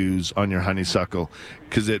product to use on your honeysuckle,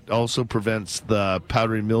 because it also prevents the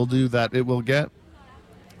powdery mildew that it will get,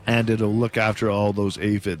 and it'll look after all those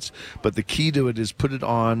aphids. But the key to it is put it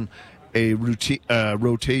on a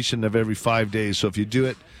rotation of every 5 days. So if you do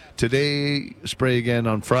it today, spray again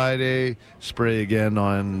on Friday, spray again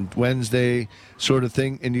on Wednesday, sort of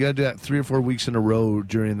thing. And you got to do that 3 or 4 weeks in a row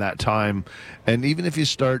during that time. And even if you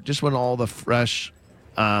start just when all the fresh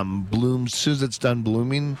blooms, as soon as it's done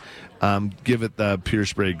blooming, give it the Pure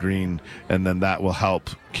Spray Green, and then that will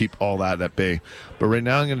help keep all that at bay. But right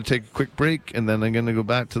now I'm going to take a quick break, and then I'm going to go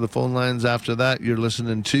back to the phone lines after that. You're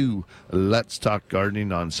listening to Let's Talk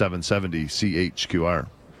Gardening on 770 CHQR.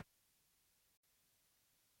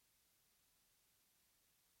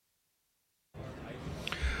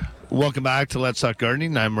 Welcome back to Let's Talk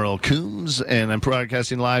Gardening. I'm Merle Coombs, and I'm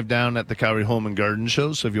broadcasting live down at the Calgary Home and Garden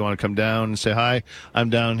Show. So if you want to come down and say hi, I'm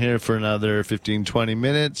down here for another 15, 20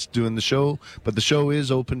 minutes doing the show. But the show is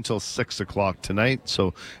open till 6 o'clock tonight.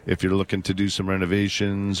 So if you're looking to do some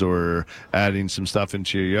renovations or adding some stuff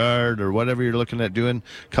into your yard or whatever you're looking at doing,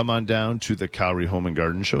 come on down to the Calgary Home and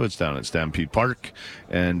Garden Show. It's down at Stampede Park,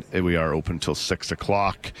 and we are open till 6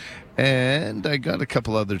 o'clock. And I got a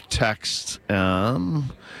couple other texts.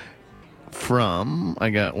 I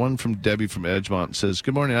got one from Debbie from Edgemont. It says,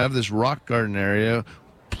 good morning. I have this rock garden area,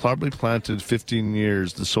 probably planted 15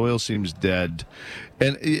 years. The soil seems dead.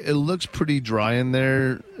 And it looks pretty dry in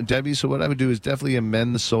there, Debbie. So what I would do is definitely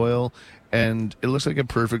amend the soil. And it looks like a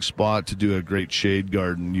perfect spot to do a great shade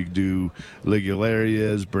garden. You do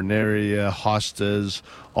ligularias, Bernaria, hostas,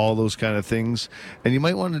 all those kind of things. And you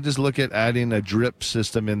might want to just look at adding a drip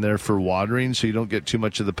system in there for watering so you don't get too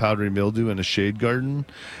much of the powdery mildew in a shade garden.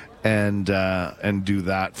 And do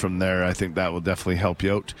that from there. I think that will definitely help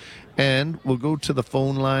you out. And we'll go to the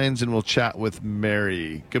phone lines and we'll chat with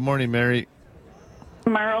Mary. Good morning, Mary.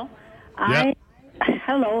 Merle.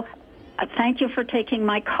 Hello. Thank you for taking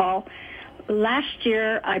my call. Last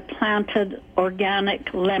year I planted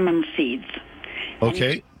organic lemon seeds.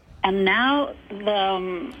 Okay. And now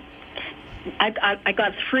I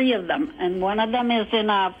got 3 of them, and one of them is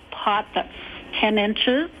in a pot that's 10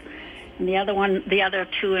 inches. And the other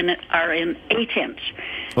 2 in it are in 8-inch.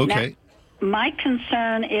 Okay. Now, my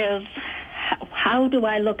concern is how do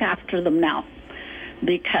I look after them now?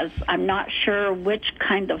 Because I'm not sure which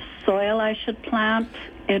kind of soil I should plant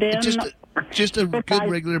it in. Just a good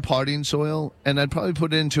regular potting soil, and I'd probably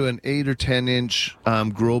put it into an 8 or 10-inch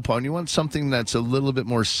grow pot. And you want something that's a little bit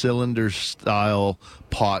more cylinder-style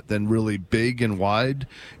pot than really big and wide.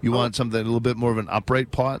 You want something a little bit more of an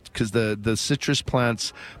upright pot, because the citrus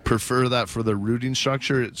plants prefer that for the rooting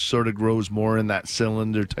structure. It sort of grows more in that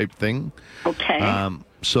cylinder type thing. Okay.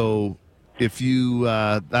 So if you,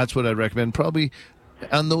 that's what I'd recommend. Probably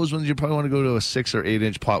on those ones, you probably want to go to a 6 or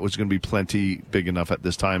 8-inch pot, which is going to be plenty big enough at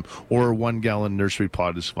this time, or a 1-gallon nursery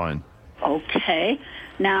pot is fine. Okay.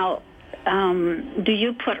 Now, do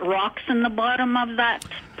you put rocks in the bottom of that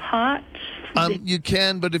pot? You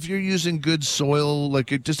can, but if you're using good soil,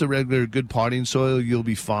 like just a regular good potting soil, you'll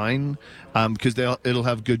be fine, because it'll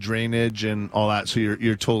have good drainage and all that. So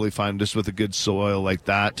you're totally fine just with a good soil like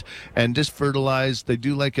that. And just fertilize. They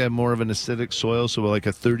do like a more of an acidic soil, so like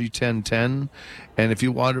a 30-10-10. And if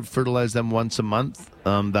you fertilize them once a month,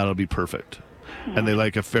 that'll be perfect. And they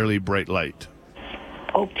like a fairly bright light.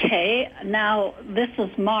 Okay. Now this is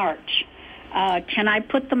March. Can I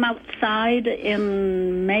put them outside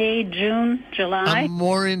in May, June, July? I'm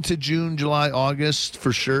more into June, July, August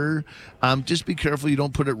for sure. Just be careful you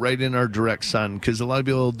don't put it right in our direct sun, because a lot of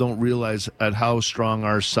people don't realize at how strong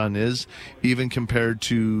our sun is, even compared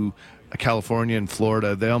to California and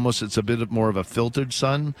Florida. It's a bit more of a filtered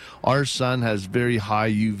sun. Our sun has very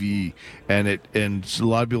high UV, and a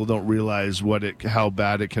lot of people don't realize how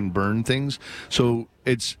bad it can burn things. So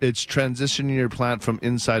it's transitioning your plant from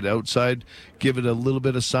inside to outside. Give it a little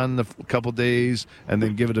bit of sun a couple days, and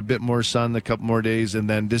then give it a bit more sun a couple more days, and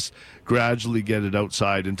then just gradually get it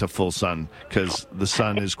outside into full sun, because the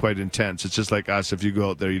sun is quite intense. It's just like us. If you go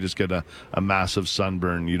out there, you just get a massive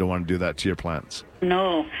sunburn. You don't want to do that to your plants.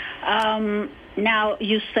 No. Now,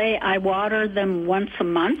 you say I water them once a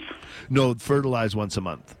month? No, fertilize once a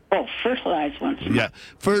month. Oh, fertilize once a month. Yeah,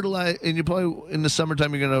 fertilize, and you probably, in the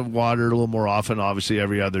summertime, you're going to water it a little more often, obviously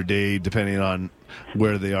every other day, depending on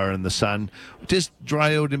where they are in the sun. Just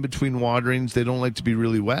dry out in between waterings. They don't like to be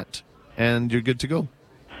really wet, and you're good to go.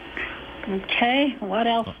 Okay, what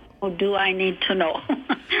else do I need to know?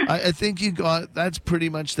 I think that's pretty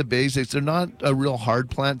much the basics. They're not a real hard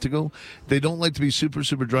plant to go. They don't like to be super,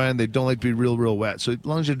 super dry, and they don't like to be real, real wet. So as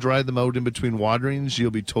long as you dry them out in between waterings,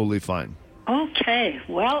 you'll be totally fine. Okay,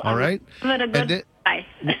 well, all right. Give it a good try.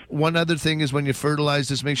 One other thing is when you fertilize,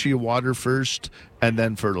 just make sure you water first and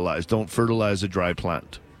then fertilize. Don't fertilize a dry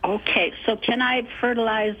plant. Okay, so can I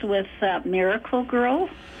fertilize with Miracle Grow?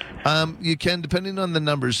 You can, depending on the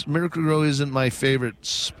numbers. Miracle Grow isn't my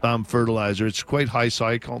favorite fertilizer. It's quite high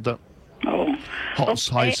salt content.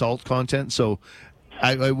 High salt content. So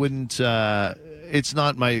I wouldn't. It's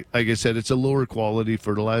not my. Like I said, it's a lower quality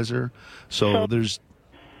fertilizer. So there's.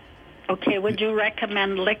 Okay, would you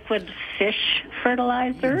recommend liquid fish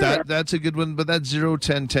fertilizer? That's a good one, but that's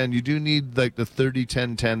 0-10-10. You do need like the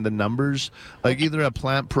 30-10-10, the numbers. Like either a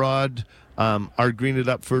plant prod, our Green It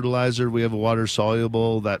Up fertilizer. We have a water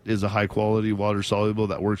soluble that is a high quality water soluble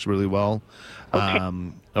that works really well.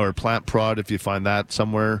 Okay. Or plant prod, if you find that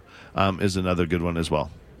somewhere, is another good one as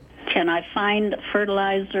well. Can I find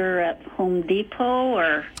fertilizer at Home Depot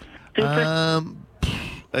or Super?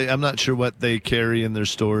 I'm not sure what they carry in their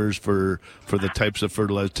stores for the types of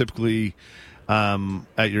fertilizer. Typically,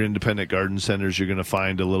 at your independent garden centers, you're going to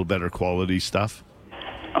find a little better quality stuff.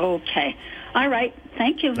 Okay. All right.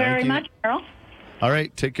 Thank you very much, Merle. All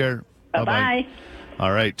right. Take care. Bye-bye.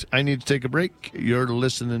 All right. I need to take a break. You're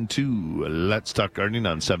listening to Let's Talk Gardening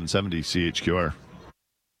on 770 CHQR.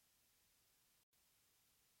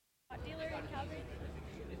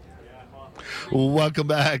 Welcome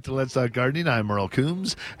back to Let's Talk Gardening. I'm Merle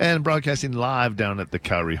Coombs and broadcasting live down at the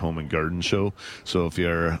Cowrie Home and Garden Show. So if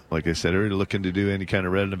you're, like I said earlier, looking to do any kind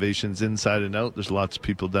of renovations inside and out, there's lots of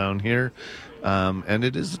people down here. And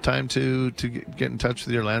it is the time to get in touch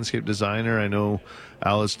with your landscape designer. I know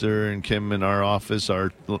Alistair and Kim in our office,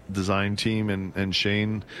 our design team, and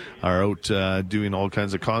Shane are out doing all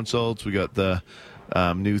kinds of consults. We got the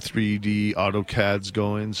new 3D AutoCADs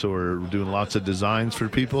going, so we're doing lots of designs for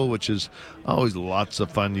people, which is always lots of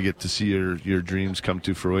fun. You get to see your dreams come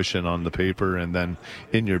to fruition on the paper and then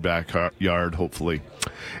in your backyard, hopefully.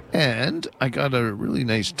 And I got a really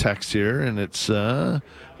nice text here, and it's it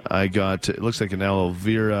looks like an aloe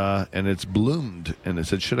vera, and it's bloomed. And it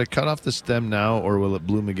said, should I cut off the stem now, or will it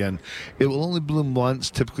bloom again? It will only bloom once,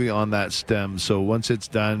 typically on that stem. So once it's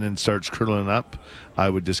done and starts curling up, I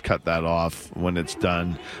would just cut that off when it's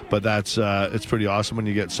done. But that's it's pretty awesome when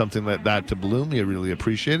you get something like that to bloom. You really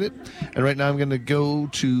appreciate it. And right now I'm going to go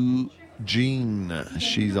to Jean.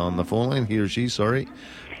 She's on the phone line. He or she, sorry.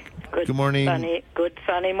 Good morning. Good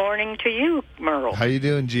sunny morning to you, Merle. How you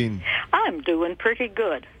doing, Jean? I'm doing pretty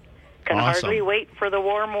good. Can awesome. Hardly wait for the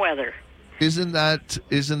warm weather. Isn't that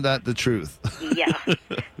the truth? Yeah.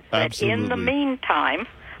 But in the meantime,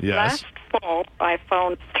 last fall I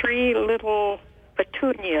found 3 little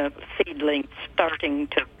petunia seedlings starting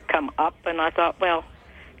to come up, and I thought, well,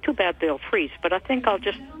 too bad they'll freeze, but I think I'll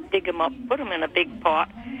just dig them up, put them in a big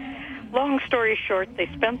pot. Long story short, they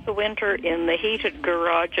spent the winter in the heated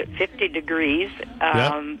garage at 50 degrees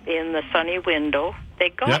in the sunny window. They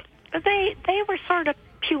got they were sort of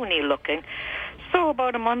puny looking. So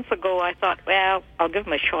about a month ago, I thought, well, I'll give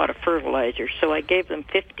them a shot of fertilizer. So I gave them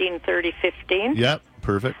 15-30-15. Yep,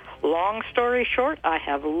 perfect. Long story short, I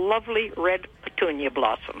have lovely red petunia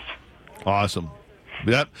blossoms. Awesome.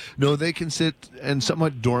 Yep. No, they can sit and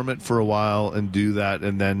somewhat dormant for a while and do that,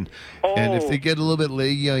 and then, and if they get a little bit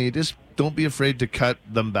leggy, you just don't be afraid to cut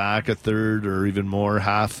them back a third or even more,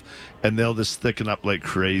 half, and they'll just thicken up like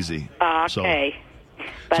crazy. Okay.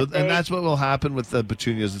 And that's what will happen with the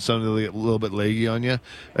petunias. It's something a little bit leggy on you.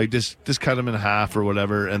 Like just cut them in half or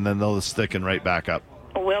whatever, and then they'll just thicken right back up.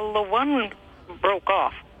 Well, the one broke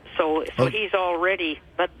off, so he's all ready.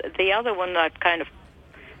 But the other one, I've kind of,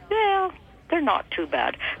 they're not too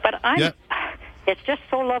bad. But it's just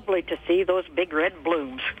so lovely to see those big red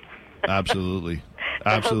blooms. Absolutely.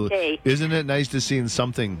 Absolutely. Okay. Isn't it nice to see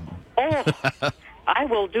something? Oh, I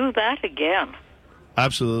will do that again.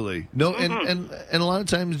 Absolutely. No, and a lot of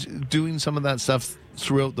times doing some of that stuff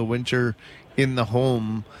throughout the winter in the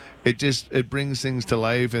home, it brings things to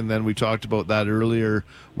life. And then we talked about that earlier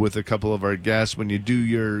with a couple of our guests. When you do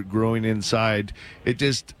your growing inside, it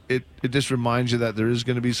just reminds you that there is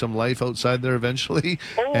going to be some life outside there eventually.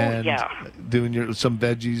 Doing some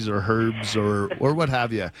veggies or herbs or what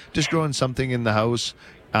have you, just growing something in the house.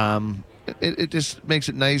 It just makes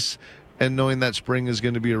it nice. And knowing that spring is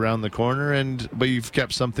going to be around the corner, but you've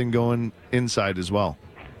kept something going inside as well.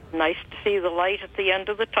 Nice to see the light at the end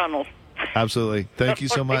of the tunnel. Absolutely. Thank you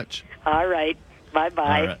so much. All right. Bye-bye.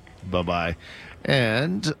 All right. Bye-bye.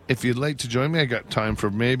 And if you'd like to join me, I got time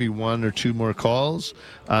for maybe 1 or 2 more calls.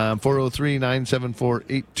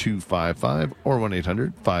 403-974-8255 or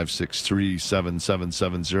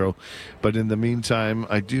 1-800-563-7770. But in the meantime,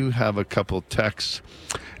 I do have a couple texts.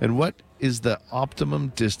 And what is the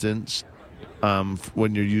optimum distance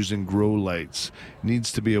when you're using grow lights?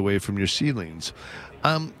 Needs to be away from your seedlings.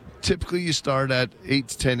 typically you start at 8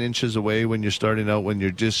 to 10 inches away when you're starting out, when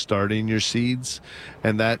you're just starting your seeds,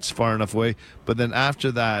 and that's far enough away. But then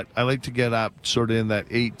after that, I like to get up sort of in that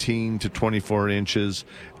 18 to 24 inches.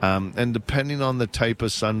 And depending on the type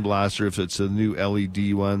of sun blaster, if it's the new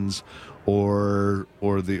LED ones or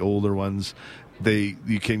the older ones,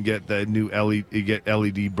 you can get the new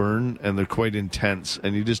LED burn, and they're quite intense,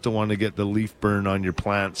 and you just don't want to get the leaf burn on your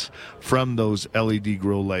plants from those LED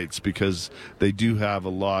grow lights, because they do have a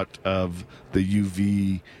lot of the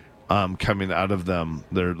UV coming out of them.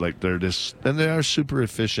 They are super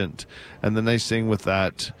efficient. And the nice thing with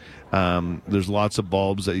that, there's lots of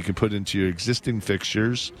bulbs that you can put into your existing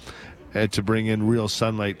fixtures to bring in real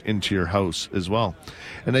sunlight into your house as well.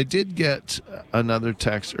 And I did get another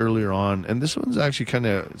text earlier on, and this one's actually kind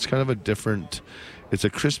of a different. It's a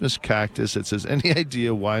Christmas cactus. It says, any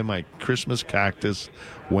idea why my Christmas cactus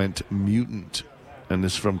went mutant? And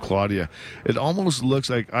this is from Claudia. It almost looks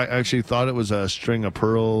like, I actually thought it was a string of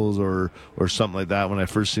pearls or something like that when I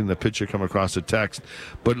first seen the picture come across the text.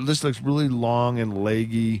 But this looks really long and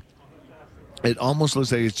leggy. It almost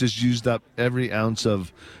looks like it's just used up every ounce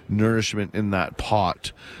of nourishment in that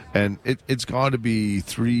pot. And it's got to be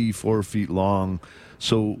 3-4 feet long.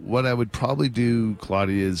 So what I would probably do,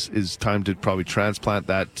 Claudia, is time to probably transplant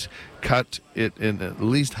that, cut it in at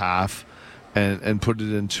least half, and put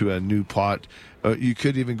it into a new pot. You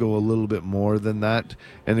could even go a little bit more than that.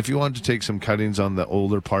 And if you want to take some cuttings on the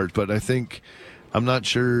older part, but I think, I'm not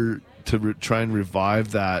sure to try and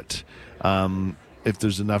revive that, if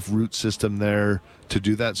there's enough root system there to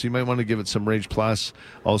do that. So you might want to give it some Rage Plus.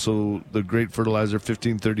 Also, the great fertilizer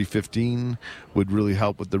 15-30-15 would really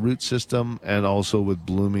help with the root system and also with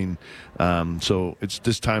blooming. So it's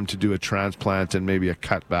just time to do a transplant and maybe a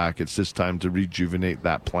cutback. It's just time to rejuvenate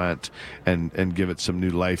that plant and give it some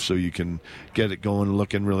new life so you can get it going,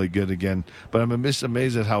 looking really good again. But I'm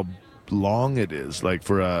amazed at how long it is. Like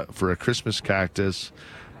for a Christmas cactus,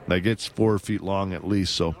 like it's 4 feet long at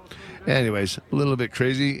least. So anyways, a little bit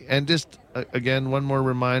crazy. And just, again, one more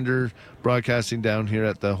reminder, broadcasting down here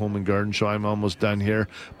at the Home and Garden Show. I'm almost done here,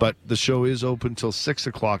 but the show is open till 6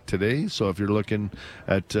 o'clock today. So if you're looking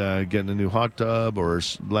at getting a new hot tub or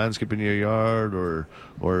landscaping your yard or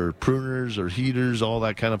pruners or heaters, all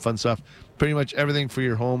that kind of fun stuff, pretty much everything for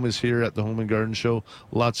your home is here at the Home and Garden Show.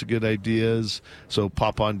 Lots of good ideas, so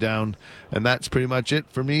pop on down. And that's pretty much it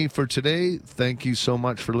for me for today. Thank you so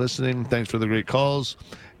much for listening. Thanks for the great calls.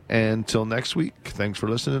 Until next week, thanks for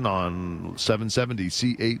listening on 770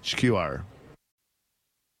 CHQR.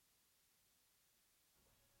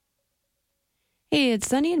 Hey, it's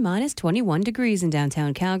sunny and minus 21 degrees in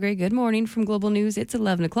downtown Calgary. Good morning from Global News. It's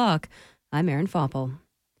 11 o'clock. I'm Erin Foppel.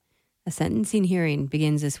 A sentencing hearing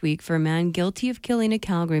begins this week for a man guilty of killing a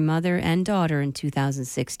Calgary mother and daughter in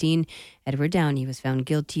 2016. Edward Downey was found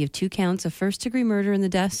guilty of 2 counts of first-degree murder in the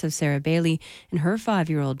deaths of Sarah Bailey and her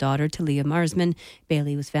 5-year-old daughter, Talia Marsman.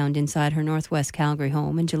 Bailey was found inside her northwest Calgary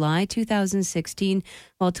home in July 2016,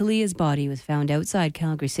 while Talia's body was found outside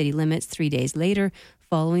Calgary city limits 3 days later,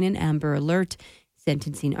 following an Amber Alert.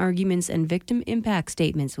 Sentencing arguments and victim impact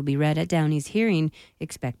statements will be read at Downey's hearing,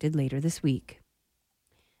 expected later this week.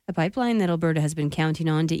 A pipeline that Alberta has been counting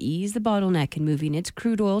on to ease the bottleneck in moving its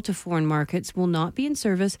crude oil to foreign markets will not be in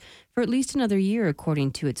service for at least another year,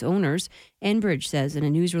 according to its owners. Enbridge says in a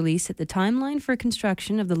news release that the timeline for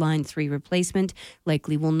construction of the Line 3 replacement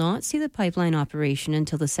likely will not see the pipeline operation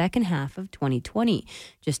until the second half of 2020.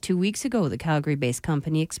 Just 2 weeks ago, the Calgary-based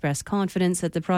company expressed confidence that the project